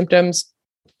lot of symptoms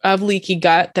of leaky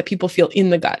gut that people feel in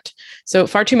the gut. So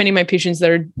far too many of my patients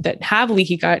that have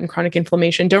leaky gut and chronic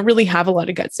inflammation don't really have a lot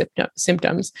of gut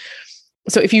symptoms.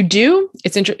 So if you do,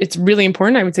 it's really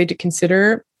important, I would say, to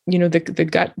consider, the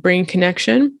gut-brain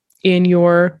connection in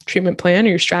your treatment plan or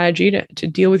your strategy to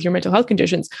deal with your mental health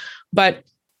conditions. But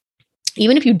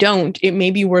even if you don't, it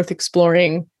may be worth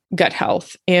exploring gut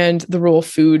health and the role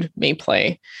food may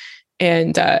play.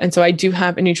 And so I do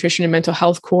have a nutrition and mental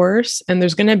health course, and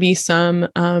there's going to be some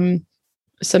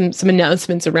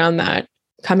announcements around that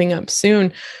coming up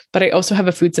soon. But I also have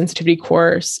a food sensitivity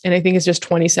course, and I think it's just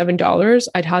 $27.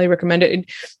 I'd highly recommend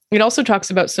it. It also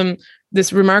talks about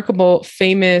this remarkable,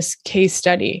 famous case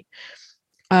study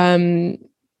of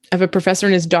a professor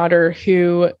and his daughter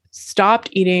who stopped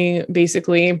eating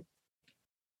basically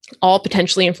all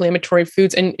potentially inflammatory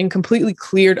foods and completely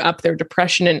cleared up their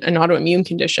depression and autoimmune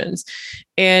conditions.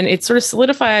 And it sort of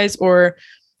solidifies or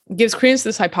gives credence to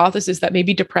this hypothesis that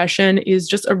maybe depression is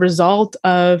just a result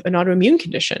of an autoimmune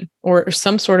condition or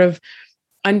some sort of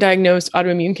undiagnosed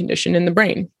autoimmune condition in the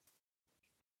brain.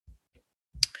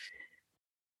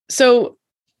 So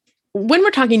when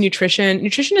we're talking nutrition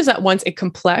is at once a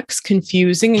complex,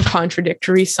 confusing, and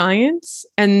contradictory science,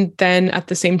 and then at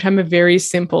the same time, a very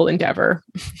simple endeavor.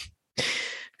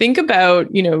 Think about,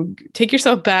 take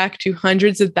yourself back to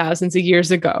hundreds of thousands of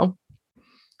years ago.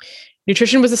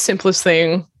 Nutrition was the simplest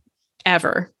thing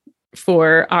ever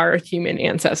for our human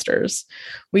ancestors.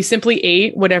 We simply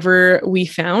ate whatever we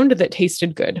found that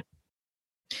tasted good.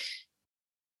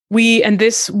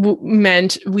 This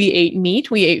meant we ate meat,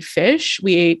 we ate fish,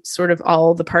 we ate sort of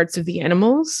all the parts of the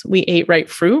animals. We ate ripe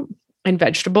fruit and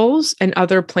vegetables and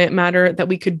other plant matter that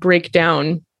we could break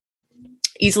down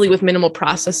easily with minimal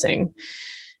processing.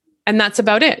 And that's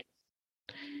about it.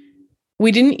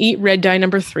 We didn't eat red dye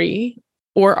number 3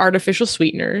 or artificial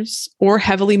sweeteners or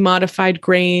heavily modified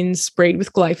grains sprayed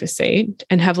with glyphosate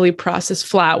and heavily processed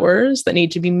flours that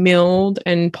need to be milled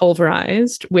and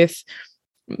pulverized with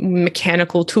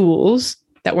mechanical tools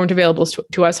that weren't available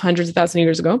to us hundreds of thousands of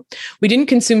years ago. We didn't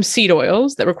consume seed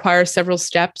oils that require several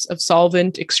steps of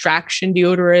solvent extraction,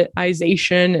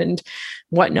 deodorization, and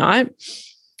whatnot.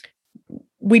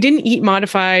 We didn't eat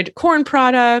modified corn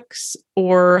products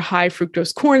or high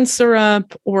fructose corn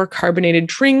syrup or carbonated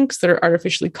drinks that are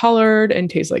artificially colored and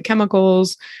taste like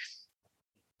chemicals.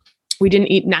 We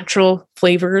didn't eat natural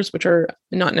flavors, which are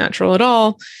not natural at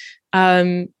all.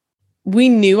 We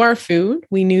knew our food.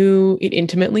 We knew it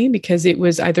intimately because it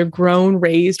was either grown,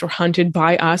 raised, or hunted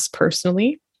by us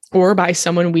personally or by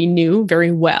someone we knew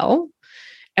very well.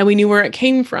 And we knew where it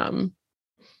came from.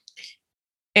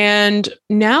 And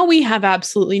now we have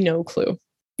absolutely no clue.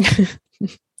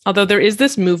 Although there is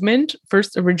this movement,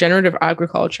 first of regenerative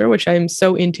agriculture, which I'm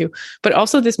so into, but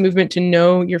also this movement to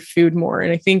know your food more.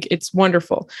 And I think it's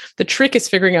wonderful. The trick is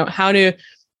figuring out how to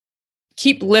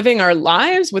keep living our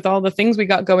lives with all the things we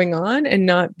got going on and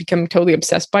not become totally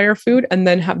obsessed by our food, and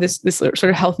then have this sort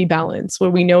of healthy balance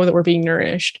where we know that we're being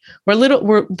nourished. We're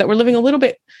living a little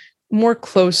bit more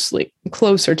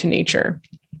closer to nature,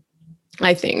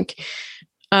 I think.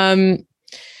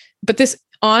 But this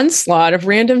onslaught of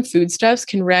random foodstuffs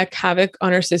can wreak havoc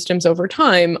on our systems over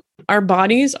time. Our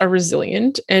bodies are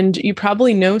resilient, and you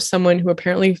probably know someone who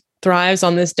apparently thrives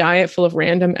on this diet full of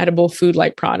random edible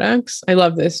food-like products. I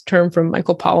love this term from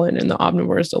Michael Pollan in The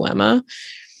Omnivore's Dilemma.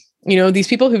 These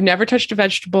people who've never touched a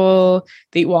vegetable,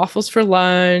 they eat waffles for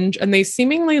lunch, and they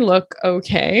seemingly look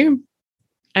okay.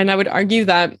 And I would argue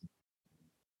that,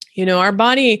 our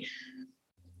body,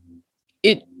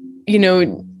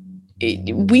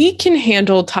 we can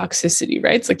handle toxicity,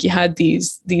 right? It's like you had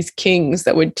these kings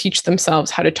that would teach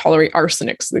themselves how to tolerate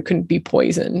arsenic so they couldn't be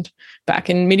poisoned back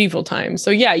in medieval times. So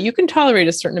yeah, you can tolerate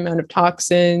a certain amount of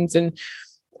toxins and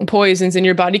poisons, and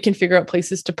your body can figure out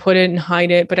places to put it and hide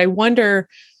it. But I wonder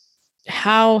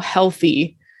how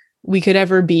healthy we could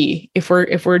ever be if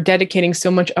we're dedicating so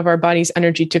much of our body's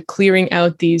energy to clearing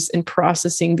out these and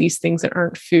processing these things that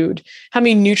aren't food. How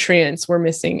many nutrients we're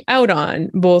missing out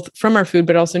on, both from our food,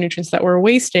 but also nutrients that we're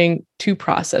wasting to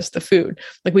process the food.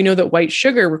 Like we know that white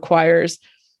sugar requires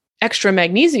extra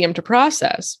magnesium to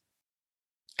process.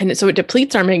 And so it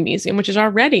depletes our magnesium, which is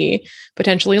already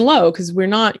potentially low because we're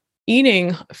not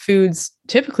eating foods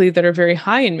typically that are very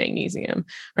high in magnesium.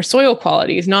 Our soil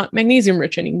quality is not magnesium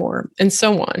rich anymore, and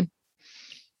so on.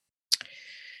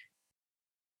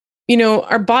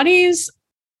 Our bodies,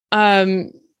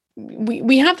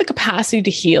 we have the capacity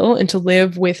to heal and to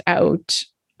live without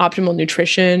optimal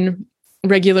nutrition,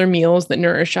 regular meals that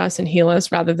nourish us and heal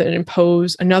us rather than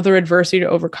impose another adversity to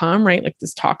overcome, right? Like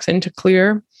this toxin to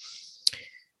clear.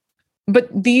 But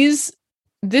these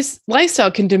this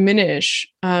lifestyle can diminish,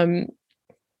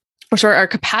 our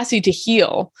capacity to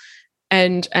heal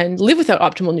and live without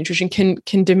optimal nutrition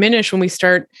can diminish when we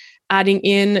start adding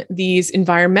in these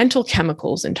environmental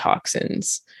chemicals and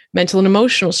toxins, mental and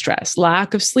emotional stress,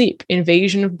 lack of sleep,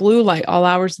 invasion of blue light all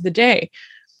hours of the day,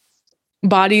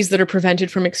 bodies that are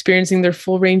prevented from experiencing their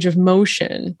full range of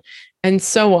motion, and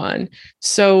so on.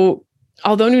 So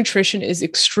although nutrition is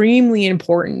extremely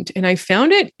important, and I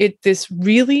found it this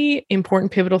really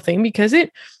important pivotal thing because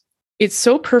it's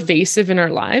so pervasive in our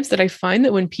lives that I find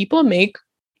that when people make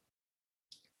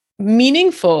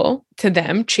meaningful to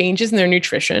them changes in their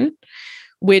nutrition,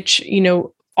 which,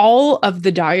 all of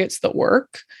the diets that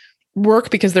work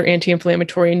because they're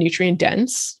anti-inflammatory and nutrient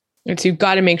dense. And so you've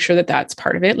got to make sure that that's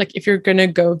part of it. Like if you're going to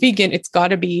go vegan, it's got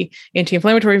to be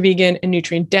anti-inflammatory vegan and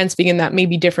nutrient dense vegan. That may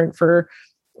be different for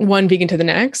one vegan to the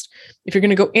next. If you're going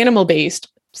to go animal-based,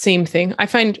 same thing. I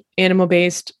find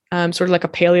animal-based, sort of like a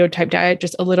paleo type diet,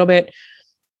 just a little bit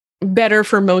better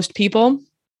for most people.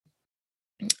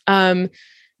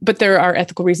 But there are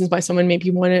ethical reasons why someone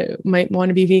might want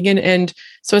to be vegan. And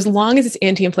so as long as it's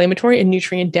anti-inflammatory and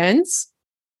nutrient dense,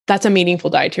 that's a meaningful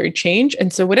dietary change.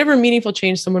 And so whatever meaningful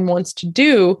change someone wants to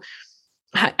do,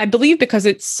 I believe because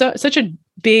it's such a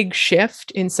big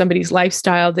shift in somebody's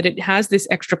lifestyle that it has this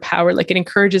extra power. Like it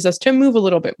encourages us to move a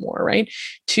little bit more, right?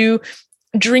 To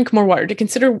drink more water, to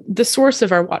consider the source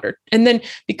of our water. And then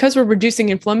because we're reducing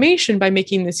inflammation by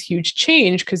making this huge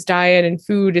change, because diet and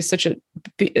food is such a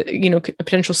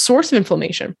potential source of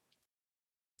inflammation,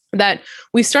 that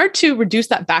we start to reduce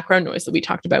that background noise that we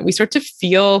talked about. We start to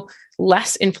feel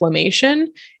less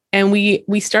inflammation and we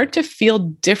start to feel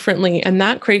differently. And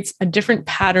that creates a different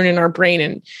pattern in our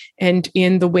brain and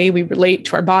in the way we relate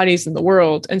to our bodies and the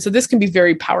world. And so this can be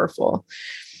very powerful.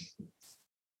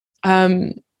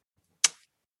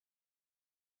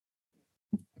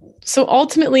 So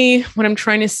ultimately, what I'm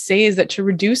trying to say is that to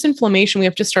reduce inflammation, we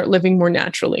have to start living more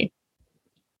naturally.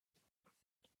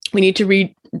 We need to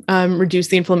reduce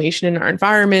the inflammation in our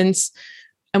environments,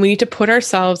 and we need to put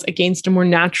ourselves against a more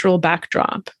natural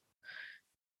backdrop.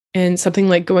 And something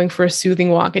like going for a soothing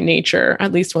walk in nature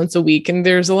at least once a week. And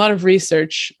there's a lot of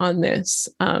research on this.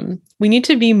 We need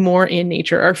to be more in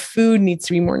nature. Our food needs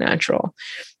to be more natural.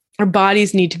 Our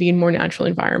bodies need to be in more natural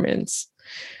environments.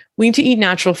 We need to eat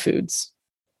natural foods.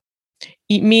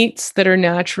 Eat meats that are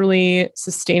naturally,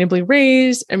 sustainably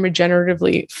raised and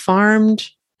regeneratively farmed.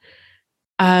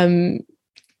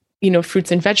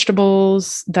 Fruits and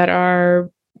vegetables that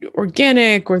are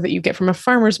organic or that you get from a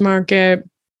farmer's market.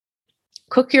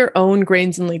 Cook your own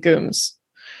grains and legumes.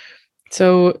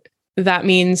 So that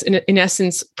means, in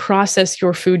essence, process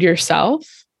your food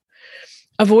yourself.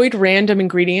 Avoid random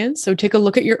ingredients. So take a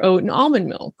look at your oat and almond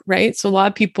milk, right? So a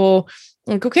lot of people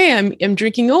like, okay, I'm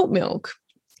drinking oat milk.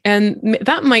 And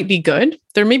that might be good.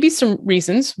 There may be some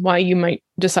reasons why you might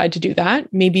decide to do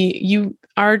that. Maybe you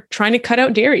are trying to cut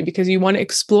out dairy because you want to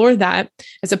explore that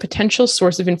as a potential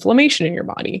source of inflammation in your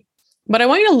body. But I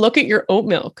want you to look at your oat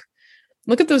milk.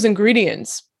 Look at those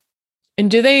ingredients. And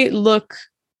do they look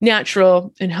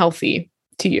natural and healthy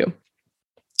to you?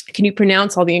 Can you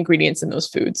pronounce all the ingredients in those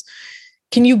foods?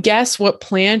 Can you guess what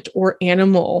plant or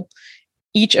animal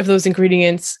each of those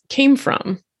ingredients came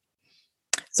from?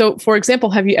 So, for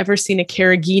example, have you ever seen a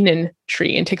carrageenan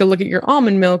tree? And take a look at your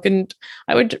almond milk, and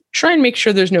I would try and make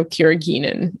sure there's no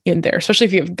carrageenan in there, especially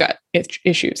if you have gut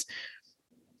issues.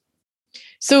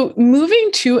 So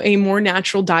moving to a more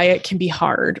natural diet can be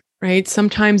hard, right?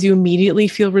 Sometimes you immediately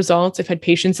feel results. I've had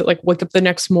patients that wake up the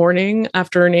next morning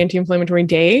after an anti-inflammatory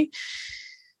day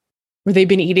where they've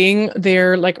been eating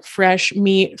their fresh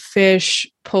meat,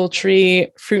 fish, poultry,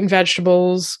 fruit and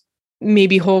vegetables,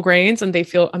 maybe whole grains, and they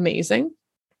feel amazing.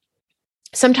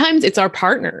 Sometimes it's our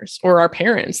partners or our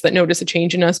parents that notice a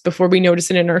change in us before we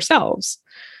notice it in ourselves,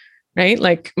 right?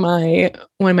 Like one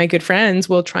of my good friends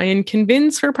will try and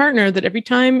convince her partner that every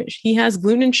time he has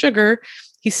gluten and sugar,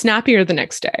 he's snappier the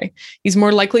next day. He's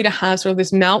more likely to have sort of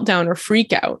this meltdown or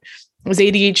freak out. His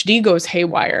ADHD goes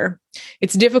haywire.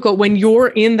 It's difficult when you're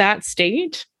in that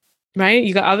state, right?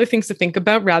 You got other things to think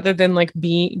about rather than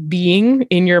being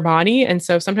in your body. And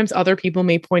so sometimes other people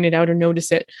may point it out or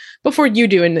notice it before you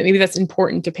do. And maybe that's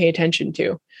important to pay attention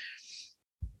to.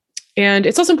 And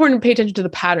it's also important to pay attention to the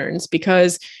patterns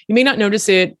because you may not notice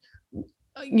it,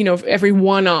 every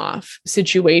one-off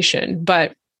situation,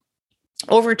 but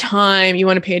over time you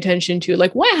want to pay attention to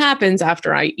what happens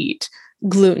after I eat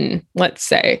gluten, let's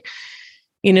say.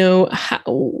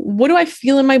 What do I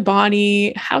feel in my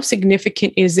body? How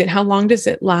significant is it? How long does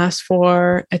it last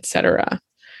for, etc.?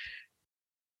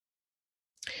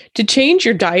 To change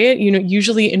your diet,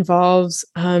 usually involves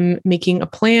making a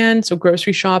plan. So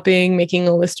grocery shopping, making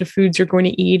a list of foods you're going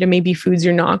to eat and maybe foods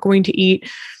you're not going to eat,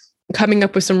 coming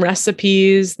up with some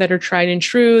recipes that are tried and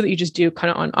true that you just do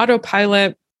kind of on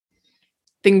autopilot,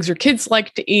 things your kids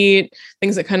like to eat,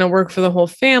 things that kind of work for the whole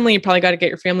family. You probably got to get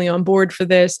your family on board for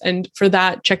this. And for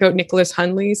that, check out Nicholas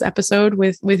Hundley's episode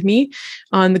with me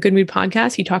on the Good Mood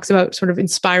podcast. He talks about sort of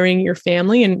inspiring your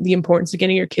family and the importance of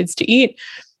getting your kids to eat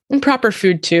and proper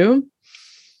food too.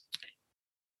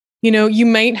 You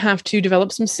might have to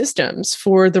develop some systems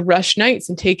for the rush nights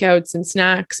and takeouts and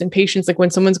snacks and patience. Like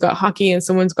when someone's got hockey and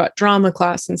someone's got drama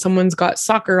class and someone's got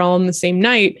soccer all in the same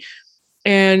night,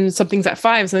 and something's at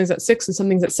 5, something's at 6, and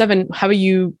something's at 7. How are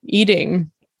you eating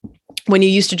when you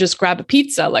used to just grab a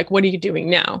pizza? Like, what are you doing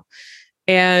now?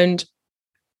 And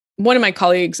one of my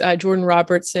colleagues, Jordan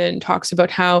Robertson, talks about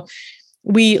how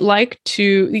we like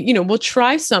to, we'll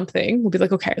try something. We'll be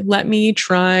like, okay, let me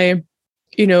try,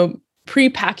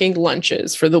 pre-packing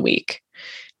lunches for the week.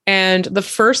 And the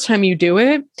first time you do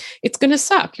it, it's going to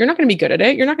suck. You're not going to be good at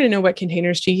it. You're not going to know what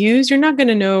containers to use. You're not going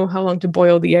to know how long to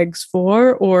boil the eggs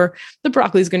for, or the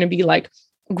broccoli is going to be like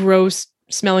gross,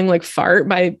 smelling like fart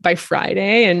by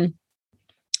Friday. And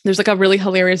there's like a really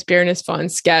hilarious Baroness Vaughn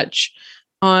sketch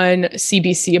on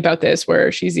CBC about this,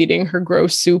 where she's eating her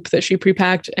gross soup that she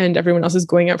pre-packed and everyone else is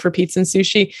going out for pizza and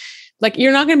sushi. Like,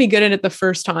 you're not going to be good at it the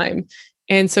first time.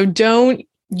 And so don't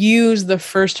use the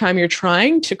first time you're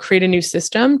trying to create a new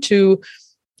system to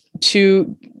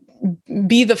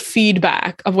be the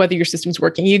feedback of whether your system's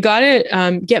working. You got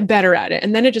to get better at it.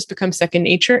 And then it just becomes second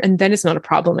nature. And then it's not a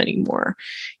problem anymore.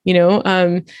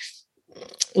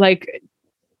 Like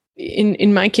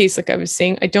in my case, like I was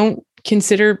saying, I don't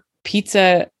consider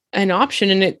pizza an option,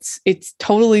 and it's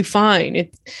totally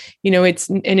fine.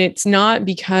 It's not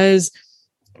because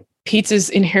pizza is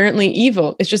inherently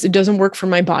evil. It's just, it doesn't work for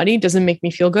my body. It doesn't make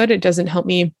me feel good. It doesn't help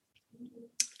me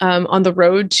on the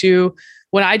road to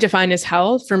what I define as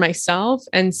health for myself.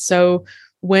 And so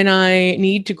when I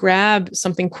need to grab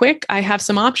something quick, I have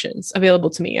some options available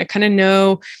to me. I kind of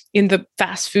know in the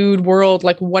fast food world,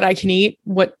 like what I can eat,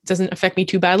 what doesn't affect me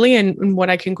too badly, and what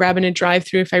I can grab in a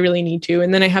drive-through if I really need to.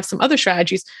 And then I have some other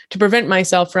strategies to prevent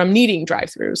myself from needing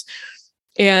drive-throughs.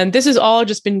 And this has all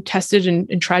just been tested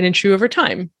and tried and true over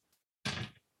time.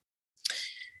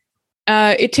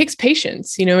 It takes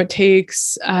patience, it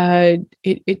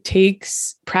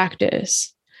takes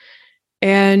practice.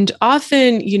 And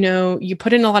often, you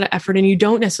put in a lot of effort and you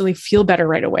don't necessarily feel better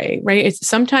right away, right?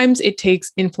 Sometimes it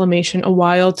takes inflammation a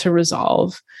while to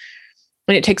resolve,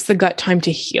 and it takes the gut time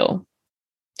to heal.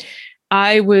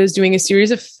 I was doing a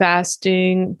series of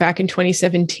fasting back in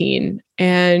 2017,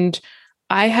 and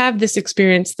I have this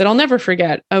experience that I'll never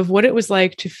forget of what it was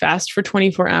like to fast for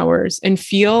 24 hours and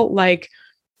feel like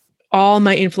all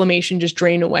my inflammation just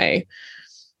drain away.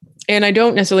 And I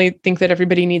don't necessarily think that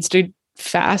everybody needs to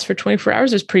fast for 24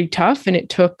 hours. It's pretty tough. And it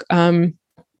took a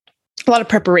lot of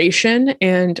preparation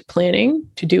and planning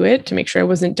to do it, to make sure I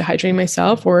wasn't dehydrating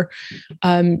myself or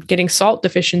getting salt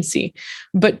deficiency.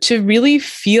 But to really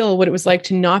feel what it was like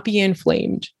to not be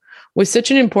inflamed was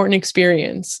such an important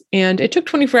experience. And it took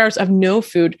 24 hours of no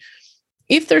food.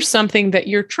 If there's something that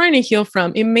you're trying to heal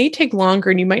from, it may take longer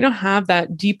and you might not have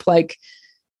that deep,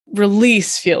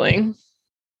 release feeling.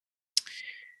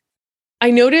 I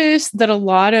noticed that a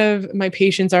lot of my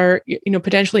patients are,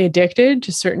 potentially addicted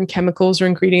to certain chemicals or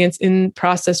ingredients in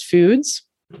processed foods.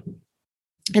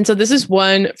 And so this is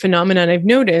one phenomenon I've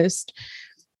noticed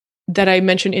that I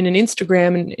mentioned in an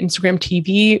Instagram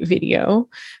TV video.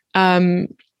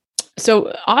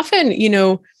 So often,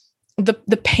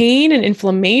 the pain and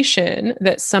inflammation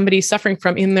that somebody's suffering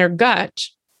from in their gut,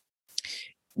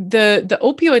 the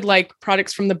opioid-like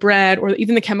products from the bread or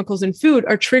even the chemicals in food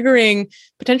are triggering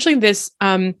potentially this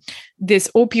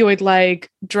opioid-like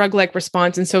drug-like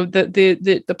response. And so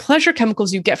the pleasure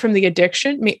chemicals you get from the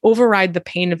addiction may override the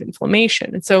pain of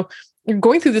inflammation. And so you're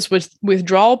going through this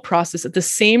withdrawal process at the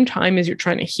same time as you're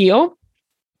trying to heal.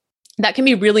 That can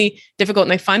be really difficult.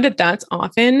 And I find that that's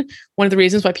often one of the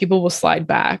reasons why people will slide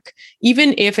back,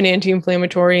 even if an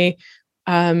anti-inflammatory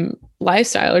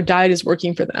lifestyle or diet is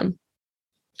working for them.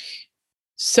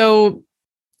 So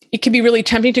it can be really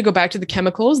tempting to go back to the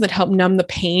chemicals that help numb the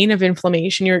pain of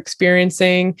inflammation you're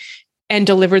experiencing and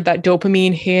deliver that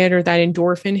dopamine hit or that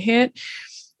endorphin hit.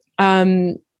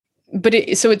 But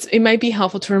it might be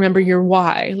helpful to remember your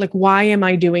why. Like, why am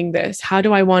I doing this? How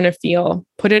do I want to feel?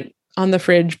 Put it on the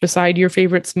fridge beside your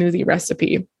favorite smoothie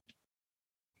recipe.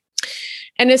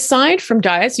 And aside from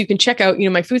diets, you can check out,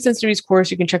 my Food Sensitivities course.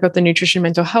 You can check out the Nutrition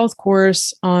Mental Health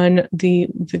course on the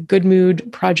Good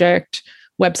Mood Project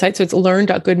website. So it's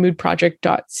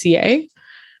learn.goodmoodproject.ca.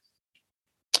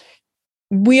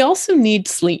 We also need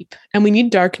sleep and we need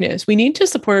darkness. We need to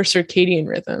support our circadian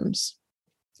rhythms.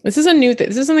 This is a new thing.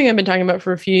 This is something I've been talking about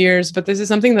for a few years, but this is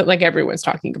something that like everyone's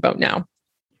talking about now.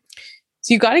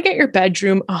 So you got to get your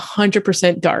bedroom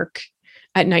 100% dark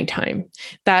at nighttime,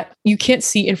 that you can't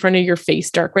see in front of your face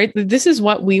dark, right? This is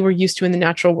what we were used to in the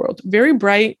natural world. Very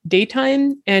bright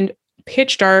daytime and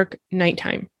pitch dark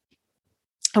nighttime.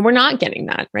 And we're not getting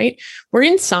that, right? We're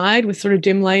inside with sort of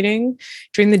dim lighting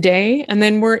during the day, and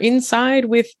then we're inside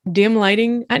with dim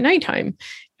lighting at nighttime.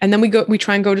 And then we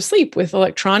try and go to sleep with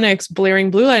electronics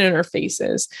blaring blue light in our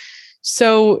faces.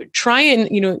 So try and,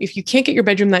 if you can't get your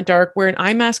bedroom that dark, wear an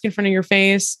eye mask in front of your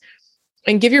face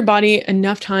and give your body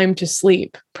enough time to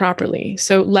sleep properly.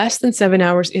 So less than 7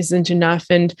 hours isn't enough.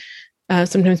 And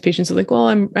sometimes patients are like,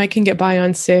 well, I can get by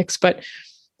on 6, but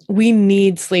we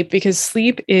need sleep because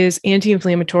sleep is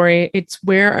anti-inflammatory. It's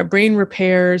where our brain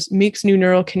repairs, makes new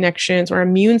neural connections, our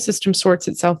immune system sorts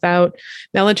itself out.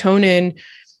 Melatonin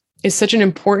is such an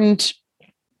important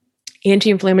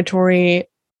anti-inflammatory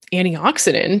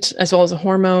antioxidant as well as a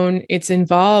hormone. It's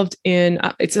involved in,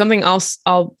 it's something else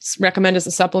I'll recommend as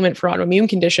a supplement for autoimmune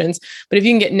conditions. But if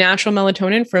you can get natural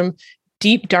melatonin from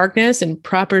deep darkness and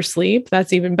proper sleep,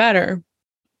 that's even better.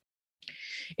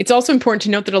 It's also important to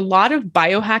note that a lot of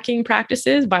biohacking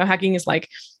practices, biohacking is like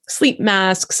sleep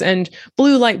masks and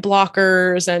blue light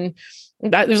blockers, and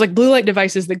there's like blue light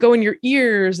devices that go in your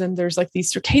ears, and there's like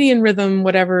these circadian rhythm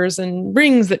whatevers and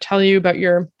rings that tell you about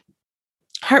your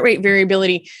heart rate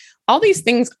variability. All these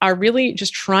things are really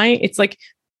just it's like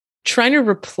trying to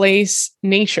replace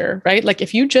nature, right? Like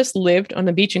if you just lived on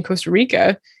the beach in Costa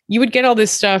Rica, you would get all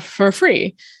this stuff for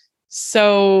free.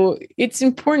 So it's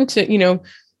important to,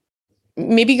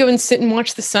 maybe go and sit and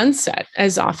watch the sunset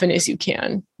as often as you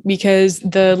can, because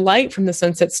the light from the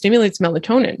sunset stimulates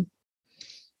melatonin,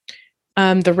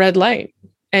 the red light.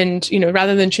 And,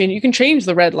 rather than you can change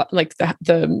the red, like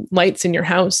the lights in your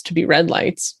house to be red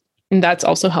lights. And that's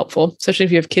also helpful, especially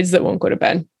if you have kids that won't go to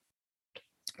bed.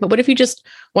 But what if you just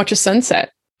watch a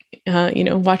sunset,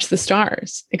 watch the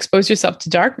stars, expose yourself to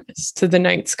darkness, to the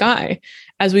night sky,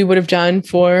 as we would have done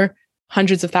for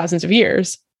hundreds of thousands of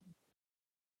years.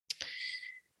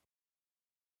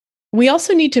 We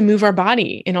also need to move our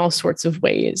body in all sorts of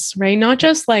ways, right? Not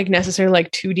just like necessarily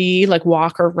like 2D, like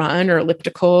walk or run or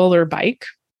elliptical or bike,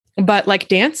 but like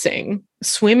dancing,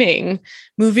 swimming,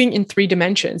 moving in 3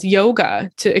 dimensions,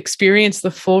 yoga to experience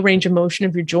the full range of motion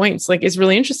of your joints. Like it's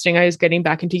really interesting. I was getting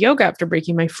back into yoga after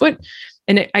breaking my foot,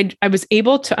 and I was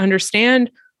able to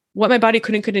understand what my body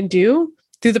couldn't do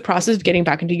through the process of getting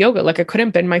back into yoga. Like I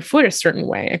couldn't bend my foot a certain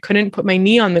way. I couldn't put my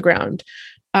knee on the ground.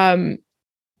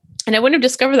 And I wouldn't have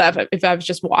discovered that if I was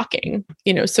just walking,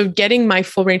 so getting my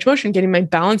full range of motion, getting my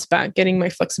balance back, getting my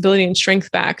flexibility and strength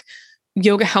back,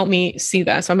 yoga helped me see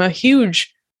that. So I'm a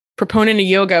huge proponent of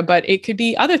yoga, but it could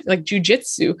be other like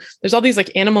jujitsu. There's all these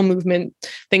like animal movement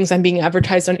things I'm being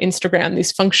advertised on Instagram,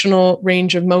 these functional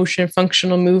range of motion,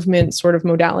 functional movement sort of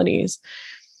modalities.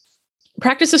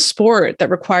 Practice a sport that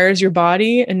requires your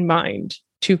body and mind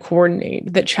to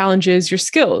coordinate, that challenges your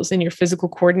skills and your physical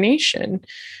coordination.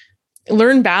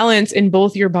 Learn balance in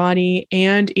both your body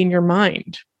and in your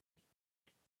mind.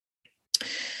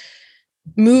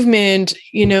 Movement,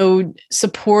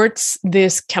 supports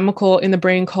this chemical in the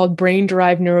brain called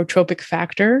brain-derived neurotropic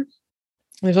factor.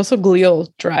 There's also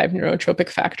glial-derived neurotropic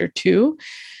factor too.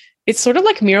 It's sort of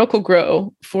like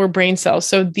Miracle-Gro for brain cells.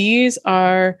 So these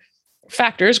are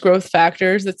growth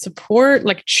factors that support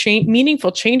like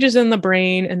meaningful changes in the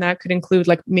brain. And that could include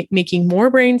like making more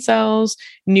brain cells,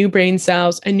 and new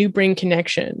brain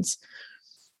connections.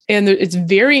 And it's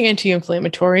very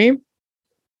anti-inflammatory,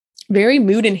 very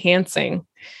mood enhancing,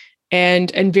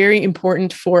 and very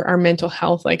important for our mental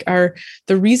health. Like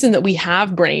the reason that we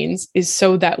have brains is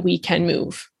so that we can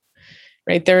move,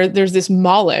 right? There's this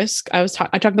mollusk. I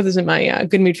talked about this in my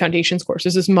Good Mood Foundations course.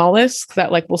 There's this mollusk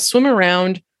that like will swim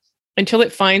around until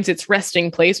it finds its resting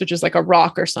place, which is like a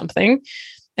rock or something.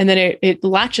 And then it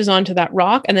latches onto that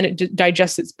rock, and then it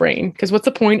digests its brain. Because what's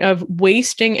the point of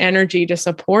wasting energy to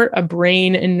support a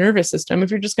brain and nervous system if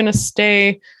you're just going to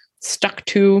stay stuck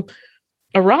to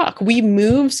a rock? We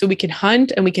move so we can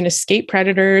hunt and we can escape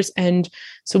predators, and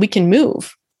so we can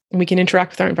move and we can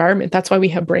interact with our environment. That's why we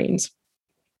have brains.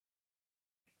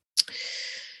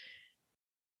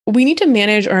 We need to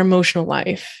manage our emotional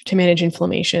life to manage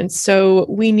inflammation. So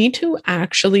we need to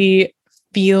actually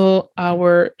feel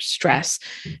our stress,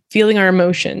 feeling our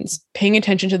emotions, paying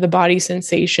attention to the body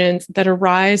sensations that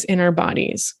arise in our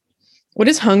bodies. What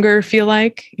does hunger feel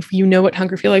like? If you know what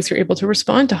hunger feels like, you're able to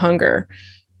respond to hunger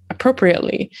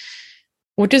appropriately.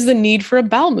 What does the need for a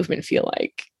bowel movement feel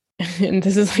like? And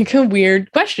this is like a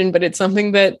weird question, but it's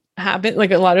something that happens.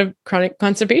 Like a lot of chronic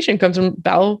constipation comes from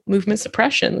bowel movement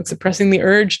suppression, like suppressing the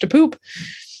urge to poop.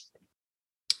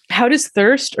 How does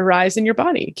thirst arise in your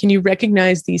body? Can you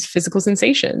recognize these physical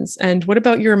sensations? And what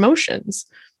about your emotions?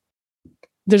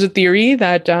 There's a theory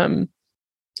that,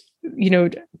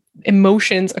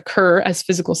 emotions occur as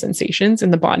physical sensations in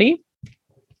the body.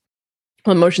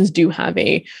 Well, emotions do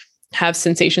have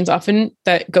sensations often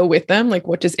that go with them. Like,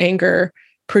 what does anger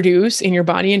produce in your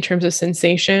body in terms of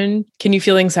sensation? Can you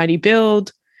feel anxiety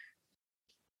build?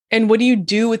 And what do you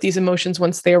do with these emotions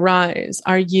once they arise?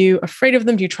 Are you afraid of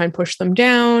them? Do you try and push them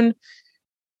down?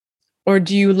 Or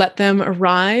do you let them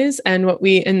arise? And what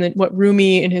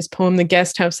Rumi in his poem, The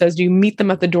Guest House, says, do you meet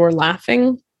them at the door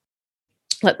laughing?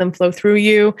 Let them flow through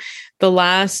you. The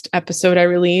last episode I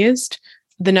released,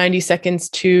 the 90 seconds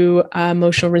to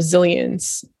emotional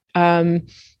resilience,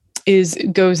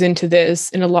 goes into this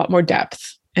in a lot more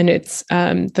depth. And it's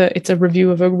a review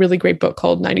of a really great book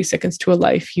called 90 Seconds to a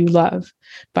Life You Love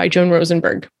by Joan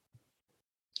Rosenberg.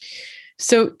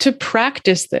 So to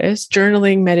practice this,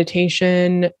 journaling,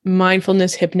 meditation,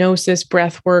 mindfulness, hypnosis,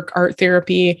 breath work, art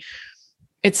therapy,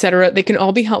 etc., they can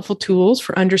all be helpful tools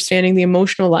for understanding the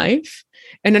emotional life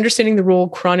and understanding the role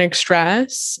of chronic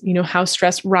stress, how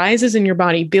stress rises in your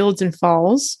body, builds and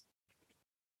falls,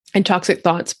 and toxic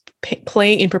thoughts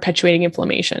play in perpetuating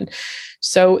inflammation.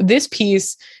 So this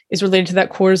piece is related to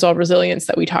that cortisol resilience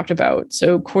that we talked about.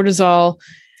 So cortisol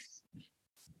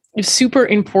is a super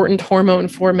important hormone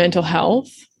for mental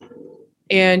health.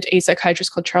 And a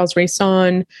psychiatrist called Charles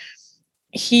Raison,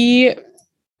 he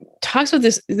talks about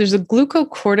this. There's a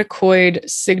glucocorticoid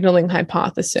signaling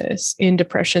hypothesis in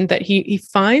depression that he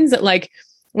finds that, like,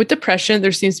 with depression,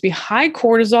 there seems to be high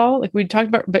cortisol, like we talked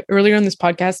about earlier in this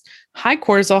podcast, high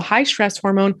cortisol, high stress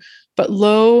hormone, but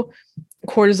low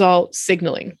cortisol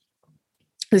signaling.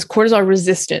 This cortisol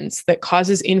resistance that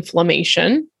causes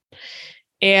inflammation,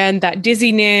 and that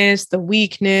dizziness, the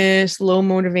weakness, low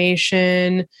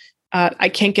motivation, I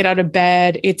can't get out of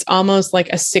bed. It's almost like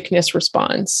a sickness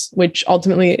response, which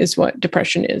ultimately is what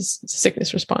depression is. It's a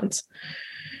sickness response.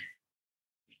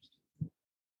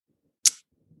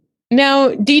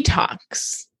 Now,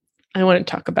 detox, I want to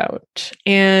talk about.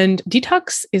 And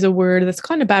detox is a word that's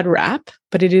kind of bad rap,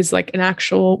 but it is like an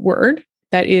actual word.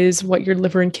 That is what your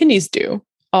liver and kidneys do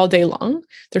all day long.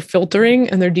 They're filtering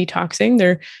and they're detoxing.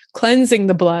 They're cleansing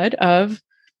the blood of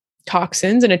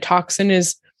toxins. And a toxin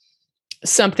is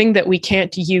something that we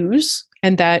can't use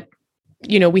and that,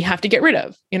 we have to get rid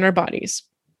of in our bodies.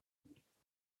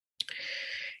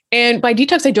 And by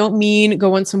detox, I don't mean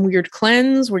go on some weird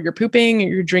cleanse where you're pooping or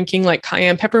you're drinking like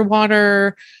cayenne pepper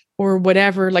water or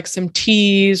whatever, like some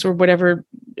teas or whatever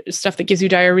stuff that gives you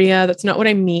diarrhea. That's not what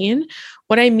I mean.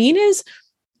 What I mean is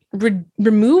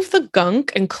remove the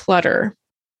gunk and clutter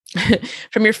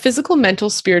from your physical,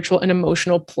 mental, spiritual, and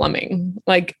emotional plumbing.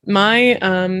 Like my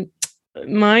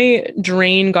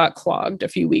drain got clogged a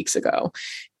few weeks ago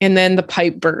and then the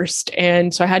pipe burst.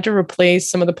 And so I had to replace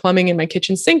some of the plumbing in my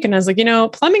kitchen sink. And I was like,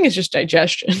 plumbing is just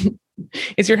digestion.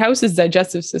 It's your house's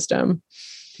digestive system.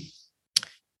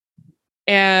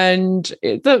 And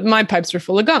my pipes are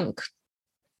full of gunk.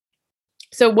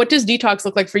 So what does detox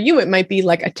look like for you? It might be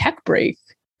like a tech break.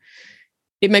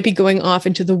 It might be going off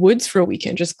into the woods for a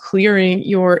weekend, just clearing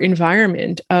your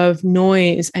environment of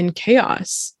noise and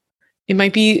chaos. It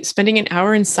might be spending an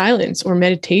hour in silence or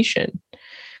meditation,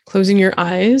 closing your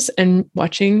eyes and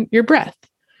watching your breath.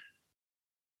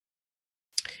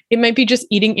 It might be just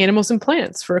eating animals and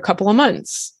plants for a couple of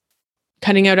months,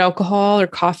 cutting out alcohol or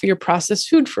coffee or processed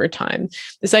food for a time.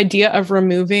 This idea of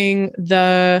removing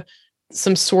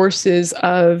some sources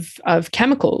of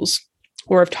chemicals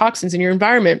or of toxins in your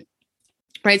environment,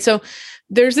 right? So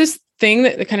there's this thing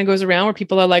that kind of goes around where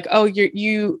people are like, oh,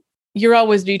 you're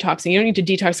always detoxing. You don't need to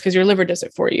detox because your liver does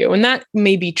it for you. And that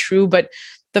may be true, but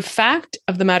the fact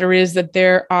of the matter is that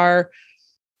there are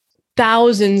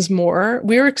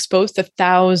we're exposed to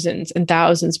thousands and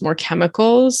thousands more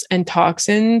chemicals and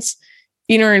toxins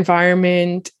in our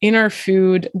environment, in our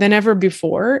food than ever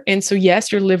before. And so,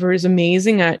 yes, your liver is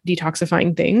amazing at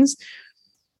detoxifying things,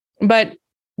 but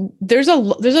there's a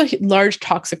large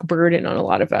toxic burden on a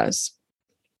lot of us.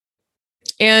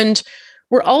 And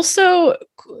we're also,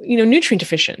 nutrient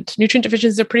deficient. Nutrient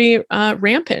deficiencies are pretty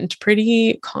rampant,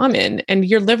 pretty common. And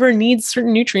your liver needs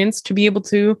certain nutrients to be able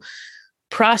to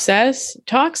process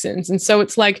toxins. And so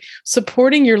it's like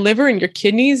supporting your liver and your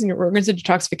kidneys and your organs of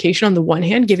detoxification on the one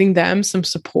hand, giving them some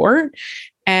support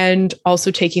and also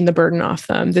taking the burden off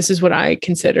them. This is what I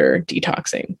consider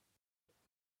detoxing.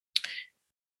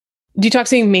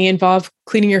 Detoxing may involve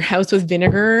cleaning your house with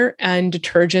vinegar and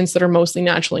detergents that are mostly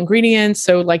natural ingredients.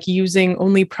 So like using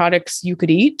only products you could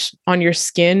eat on your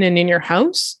skin and in your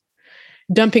house,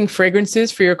 dumping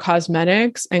fragrances for your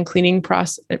cosmetics and cleaning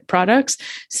products,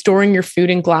 storing your food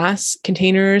in glass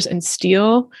containers and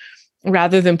steel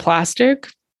rather than plastic.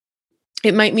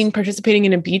 It might mean participating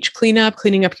in a beach cleanup,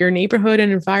 cleaning up your neighborhood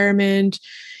and environment.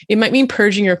 It might mean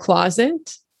purging your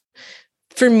closet.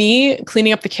 For me,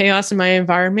 cleaning up the chaos in my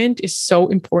environment is so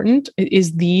important. It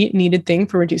is the needed thing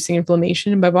for reducing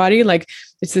inflammation in my body. Like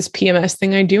it's this PMS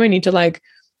thing I do. I need to like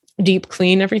deep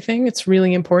clean everything. It's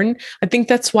really important. I think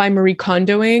that's why Marie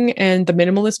Kondoing and the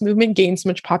minimalist movement gained so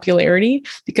much popularity,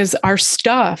 because our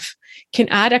stuff can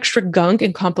add extra gunk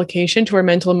and complication to our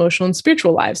mental, emotional, and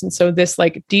spiritual lives. And so this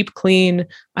like deep clean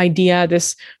idea,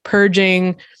 this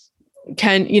purging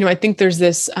can, I think there's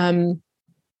this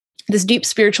deep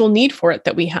spiritual need for it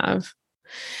that we have.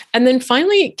 And then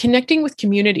finally, connecting with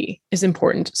community is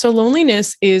important. So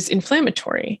loneliness is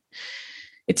inflammatory.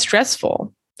 It's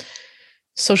stressful.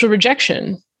 Social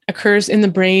rejection occurs in the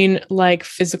brain like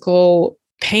physical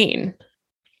pain.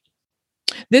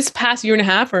 This past year and a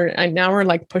half, or now we're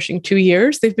like pushing 2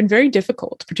 years, they've been very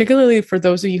difficult, particularly for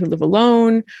those of you who live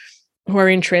alone, who are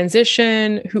in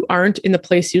transition, who aren't in the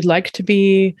place you'd like to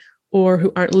be, or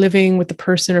who aren't living with the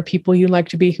person or people you like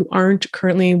to be, who aren't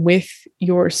currently with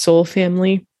your soul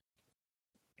family.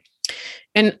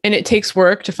 And it takes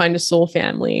work to find a soul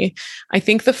family. I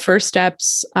think the first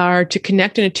steps are to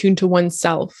connect and attune to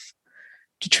oneself,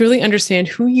 to truly understand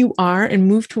who you are and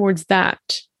move towards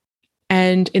that.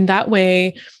 And in that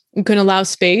way, you can allow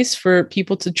space for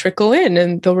people to trickle in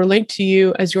and they'll relate to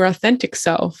you as your authentic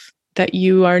self that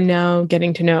you are now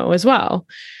getting to know as well.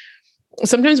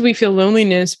 Sometimes we feel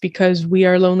loneliness because we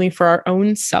are lonely for our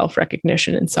own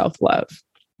self-recognition and self-love.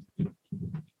 And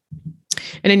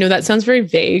I know that sounds very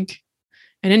vague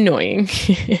and annoying.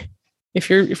 If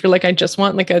you're like, I just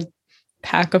want like a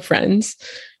pack of friends.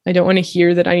 I don't want to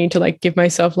hear that I need to like give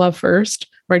myself love first,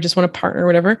 or I just want a partner or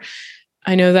whatever.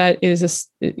 I know that is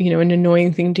an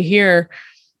annoying thing to hear.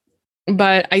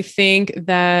 But I think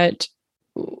that,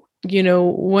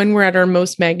 when we're at our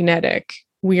most magnetic,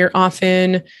 we are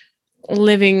often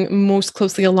living most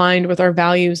closely aligned with our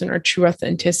values and our true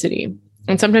authenticity.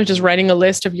 And sometimes just writing a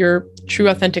list of your true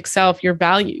authentic self, your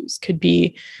values, could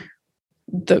be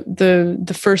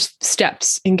the first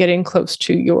steps in getting close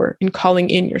to in calling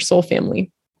in your soul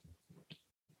family.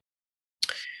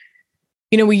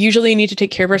 We usually need to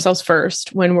take care of ourselves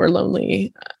first when we're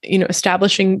lonely,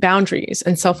 establishing boundaries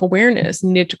and self-awareness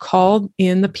needed to call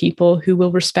in the people who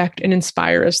will respect and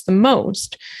inspire us the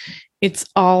most. It's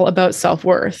all about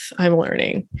self-worth, I'm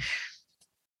learning.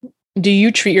 Do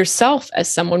you treat yourself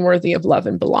as someone worthy of love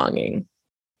and belonging?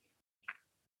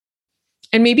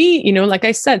 And maybe, like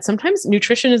I said, sometimes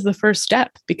nutrition is the first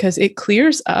step because it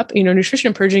clears up, nutrition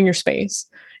and purging your space.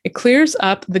 It clears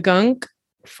up the gunk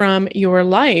from your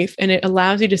life and it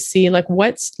allows you to see like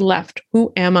what's left.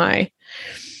 Who am I?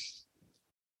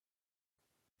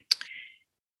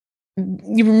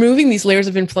 You're removing these layers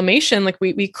of inflammation, like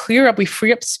we clear up, we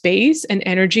free up space and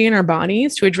energy in our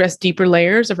bodies to address deeper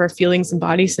layers of our feelings and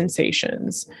body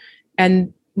sensations.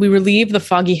 And we relieve the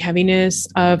foggy heaviness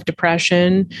of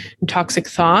depression and toxic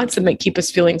thoughts that might keep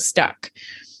us feeling stuck.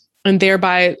 And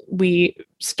thereby we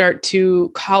start to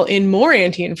call in more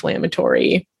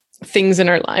anti-inflammatory things in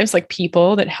our lives, like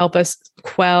people that help us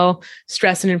quell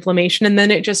stress and inflammation. And then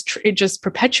it just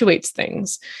perpetuates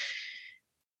things.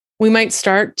 We might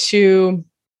start to,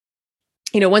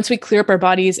 once we clear up our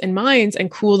bodies and minds and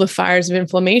cool the fires of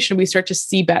inflammation, we start to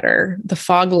see better. The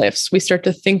fog lifts. We start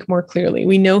to think more clearly.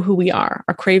 We know who we are.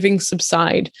 Our cravings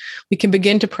subside. We can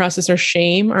begin to process our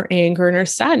shame, our anger, and our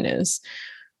sadness.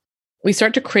 We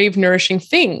start to crave nourishing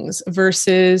things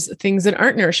versus things that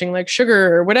aren't nourishing, like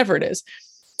sugar or whatever it is.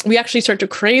 We actually start to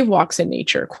crave walks in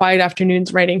nature, quiet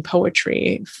afternoons writing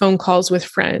poetry, phone calls with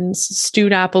friends,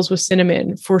 stewed apples with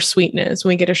cinnamon for sweetness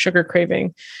when we get a sugar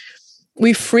craving.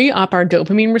 We free up our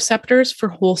dopamine receptors for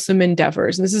wholesome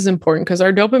endeavors. And this is important because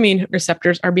our dopamine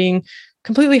receptors are being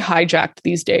completely hijacked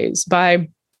these days by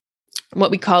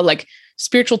what we call like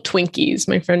spiritual Twinkies.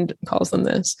 My friend calls them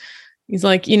this. He's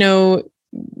like, you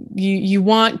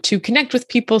want to connect with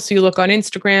people. So you look on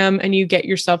Instagram and you get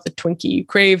yourself a Twinkie. You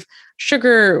crave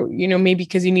sugar, maybe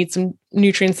because you need some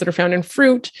nutrients that are found in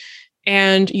fruit,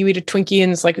 and you eat a Twinkie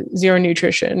and it's like zero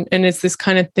nutrition. And it's this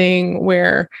kind of thing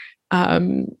where,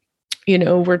 we're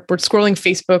scrolling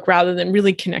Facebook rather than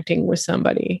really connecting with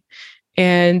somebody.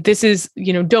 And this is,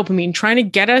 dopamine trying to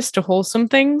get us to wholesome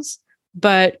things,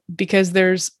 but because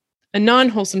there's a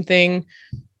non-wholesome thing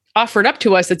offered up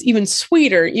to us that's even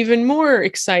sweeter, even more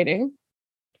exciting,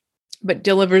 but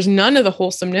delivers none of the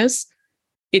wholesomeness,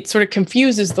 it sort of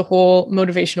confuses the whole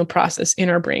motivational process in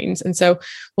our brains. And so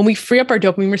when we free up our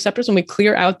dopamine receptors, when we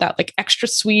clear out that like extra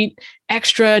sweet,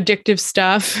 extra addictive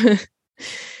stuff,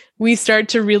 we start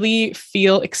to really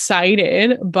feel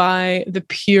excited by the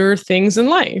pure things in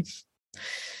life.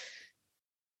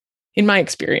 In my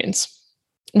experience,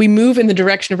 we move in the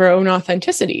direction of our own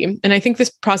authenticity. And I think this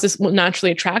process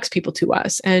naturally attracts people to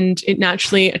us, and it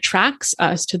naturally attracts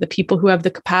us to the people who have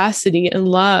the capacity and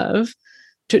love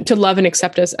to love and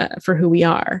accept us for who we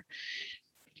are.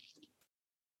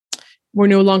 We're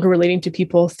no longer relating to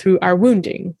people through our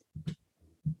wounding.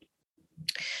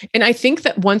 And I think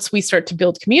that once we start to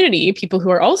build community, people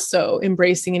who are also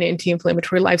embracing an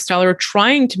anti-inflammatory lifestyle or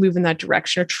trying to move in that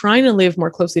direction or trying to live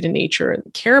more closely to nature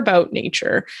and care about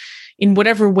nature in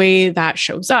whatever way that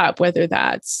shows up, whether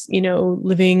that's,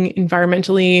 living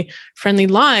environmentally friendly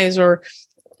lives or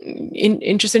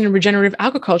interested in regenerative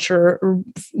agriculture or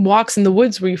walks in the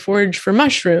woods where you forage for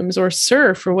mushrooms or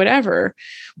surf or whatever.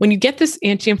 When you get this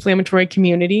anti-inflammatory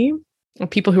community of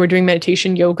people who are doing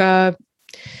meditation, yoga,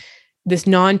 this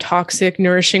non-toxic,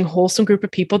 nourishing, wholesome group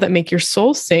of people that make your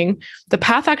soul sing, the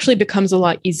path actually becomes a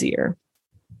lot easier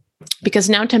because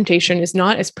now temptation is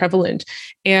not as prevalent.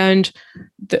 And,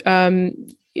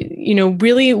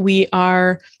 really we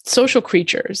are social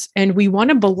creatures and we want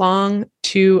to belong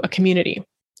to a community.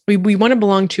 We want to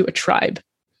belong to a tribe.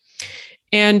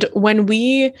 And when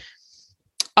we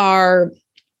are,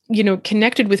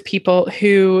 connected with people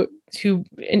who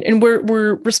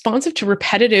we're responsive to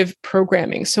repetitive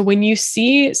programming. So when you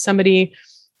see somebody,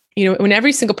 when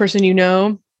every single person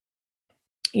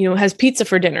has pizza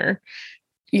for dinner,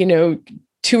 2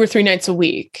 or 3 nights a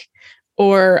week,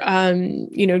 or,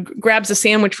 grabs a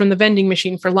sandwich from the vending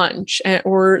machine for lunch,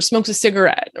 or smokes a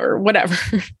cigarette or whatever,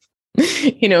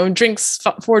 drinks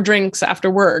 4 drinks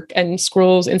after work and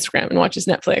scrolls Instagram and watches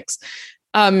Netflix.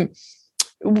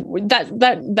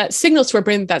 That signals to our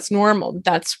brain that that's normal.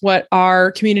 That's what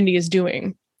our community is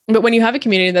doing. But when you have a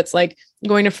community that's like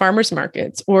going to farmers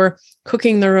markets or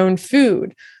cooking their own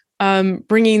food,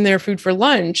 bringing their food for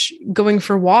lunch, going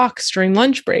for walks during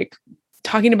lunch break,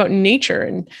 talking about nature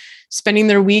and spending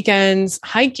their weekends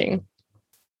hiking,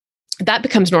 that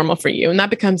becomes normal for you and that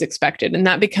becomes expected. And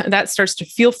that starts to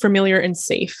feel familiar and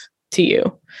safe to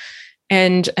you.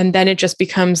 And then it just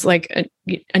becomes like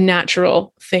a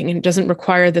natural thing and it doesn't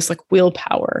require this like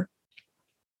willpower.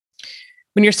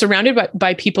 When you're surrounded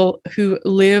by people who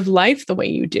live life the way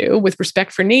you do, with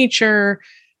respect for nature,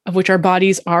 of which our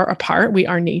bodies are a part, we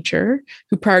are nature,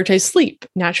 who prioritize sleep,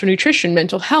 natural nutrition,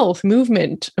 mental health,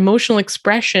 movement, emotional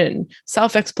expression,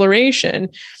 self-exploration,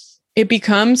 it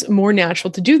becomes more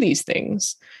natural to do these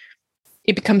things.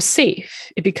 It becomes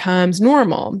safe. It becomes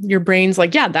normal. Your brain's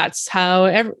like, yeah, that's how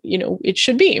it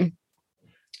should be.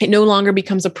 It no longer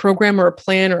becomes a program or a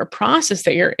plan or a process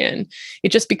that you're in. It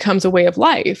just becomes a way of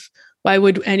life. Why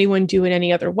would anyone do it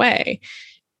any other way?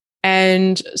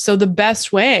 And so the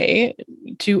best way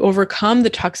to overcome the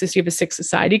toxicity of a sick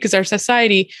society, because our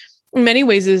society in many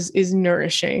ways is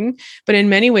nourishing, but in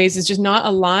many ways is just not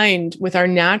aligned with our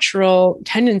natural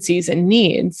tendencies and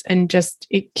needs. And just,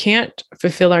 it can't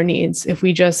fulfill our needs if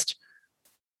we just,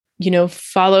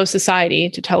 follow society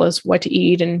to tell us what to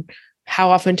eat and how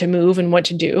often to move and what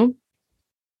to do.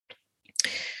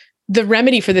 The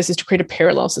remedy for this is to create a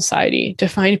parallel society, to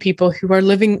find people who are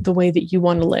living the way that you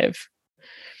want to live.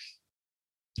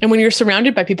 And when you're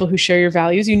surrounded by people who share your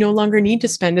values, you no longer need to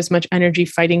spend as much energy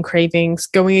fighting cravings,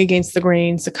 going against the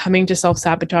grain, succumbing to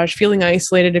self-sabotage, feeling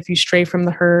isolated if you stray from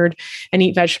the herd and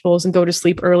eat vegetables and go to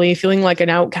sleep early, feeling like an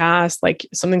outcast, like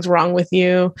something's wrong with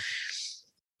you.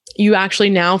 You actually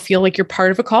now feel like you're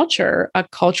part of a culture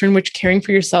in which caring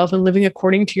for yourself and living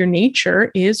according to your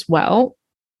nature is, well,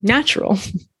 natural.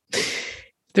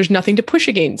 There's nothing to push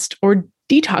against or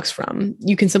detox from.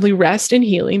 You can simply rest in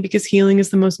healing because healing is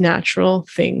the most natural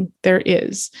thing there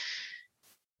is.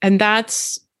 And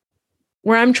that's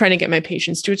where I'm trying to get my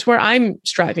patients to. It's where I'm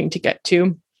striving to get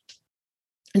to.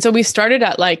 And so we started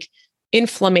at like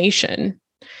inflammation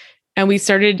and we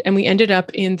ended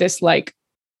up in this like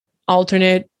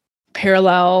alternate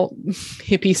parallel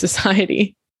hippie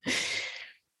society.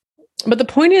 But the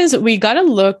point is we got to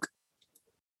look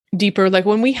deeper. Like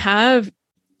when we have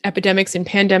epidemics and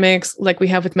pandemics, like we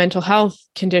have with mental health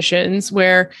conditions,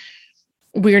 where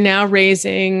we are now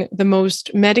raising the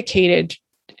most medicated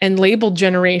and labeled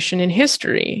generation in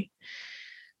history.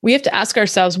 we have to ask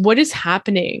ourselves, what is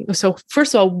happening? So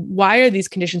first of all, why are these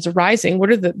conditions arising?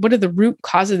 What are the root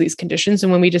causes of these conditions?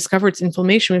 And when we discover it's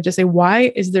inflammation, we have to say,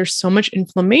 why is there so much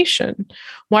inflammation?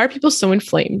 Why are people so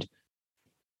inflamed?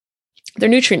 They're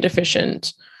nutrient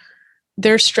deficient.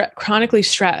 They're chronically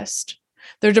stressed.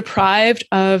 They're deprived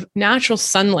of natural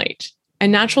sunlight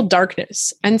and natural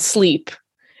darkness and sleep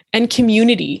and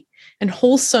community and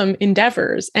wholesome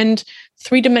endeavors and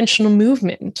three-dimensional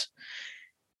movement.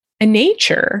 And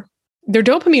nature, their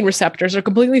dopamine receptors are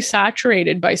completely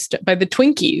saturated by the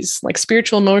Twinkies, like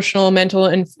spiritual, emotional, mental,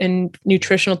 and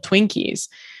nutritional Twinkies.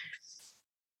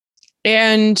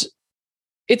 And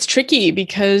it's tricky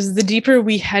because the deeper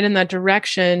we head in that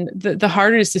direction, the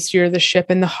harder it is to steer the ship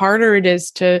and the harder it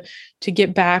is to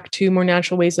get back to more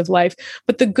natural ways of life.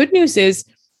 But the good news is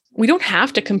we don't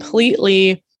have to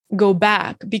completely go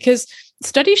back, because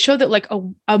studies show that like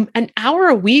an hour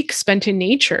a week spent in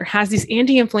nature has these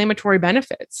anti-inflammatory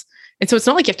benefits. And so it's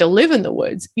not like you have to live in the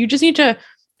woods. You just need to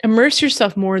immerse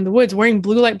yourself more in the woods. Wearing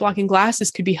blue light blocking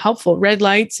glasses could be helpful. Red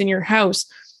lights in your house,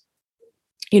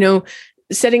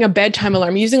 setting a bedtime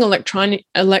alarm, using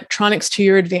electronics to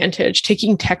your advantage,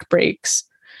 taking tech breaks,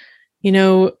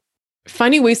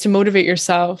 finding ways to motivate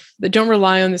yourself that don't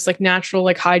rely on this like natural,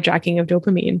 like hijacking of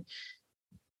dopamine,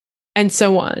 and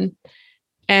so on.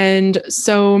 And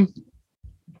so,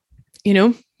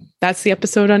 that's the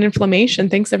episode on inflammation.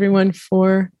 Thanks everyone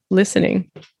for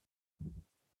listening.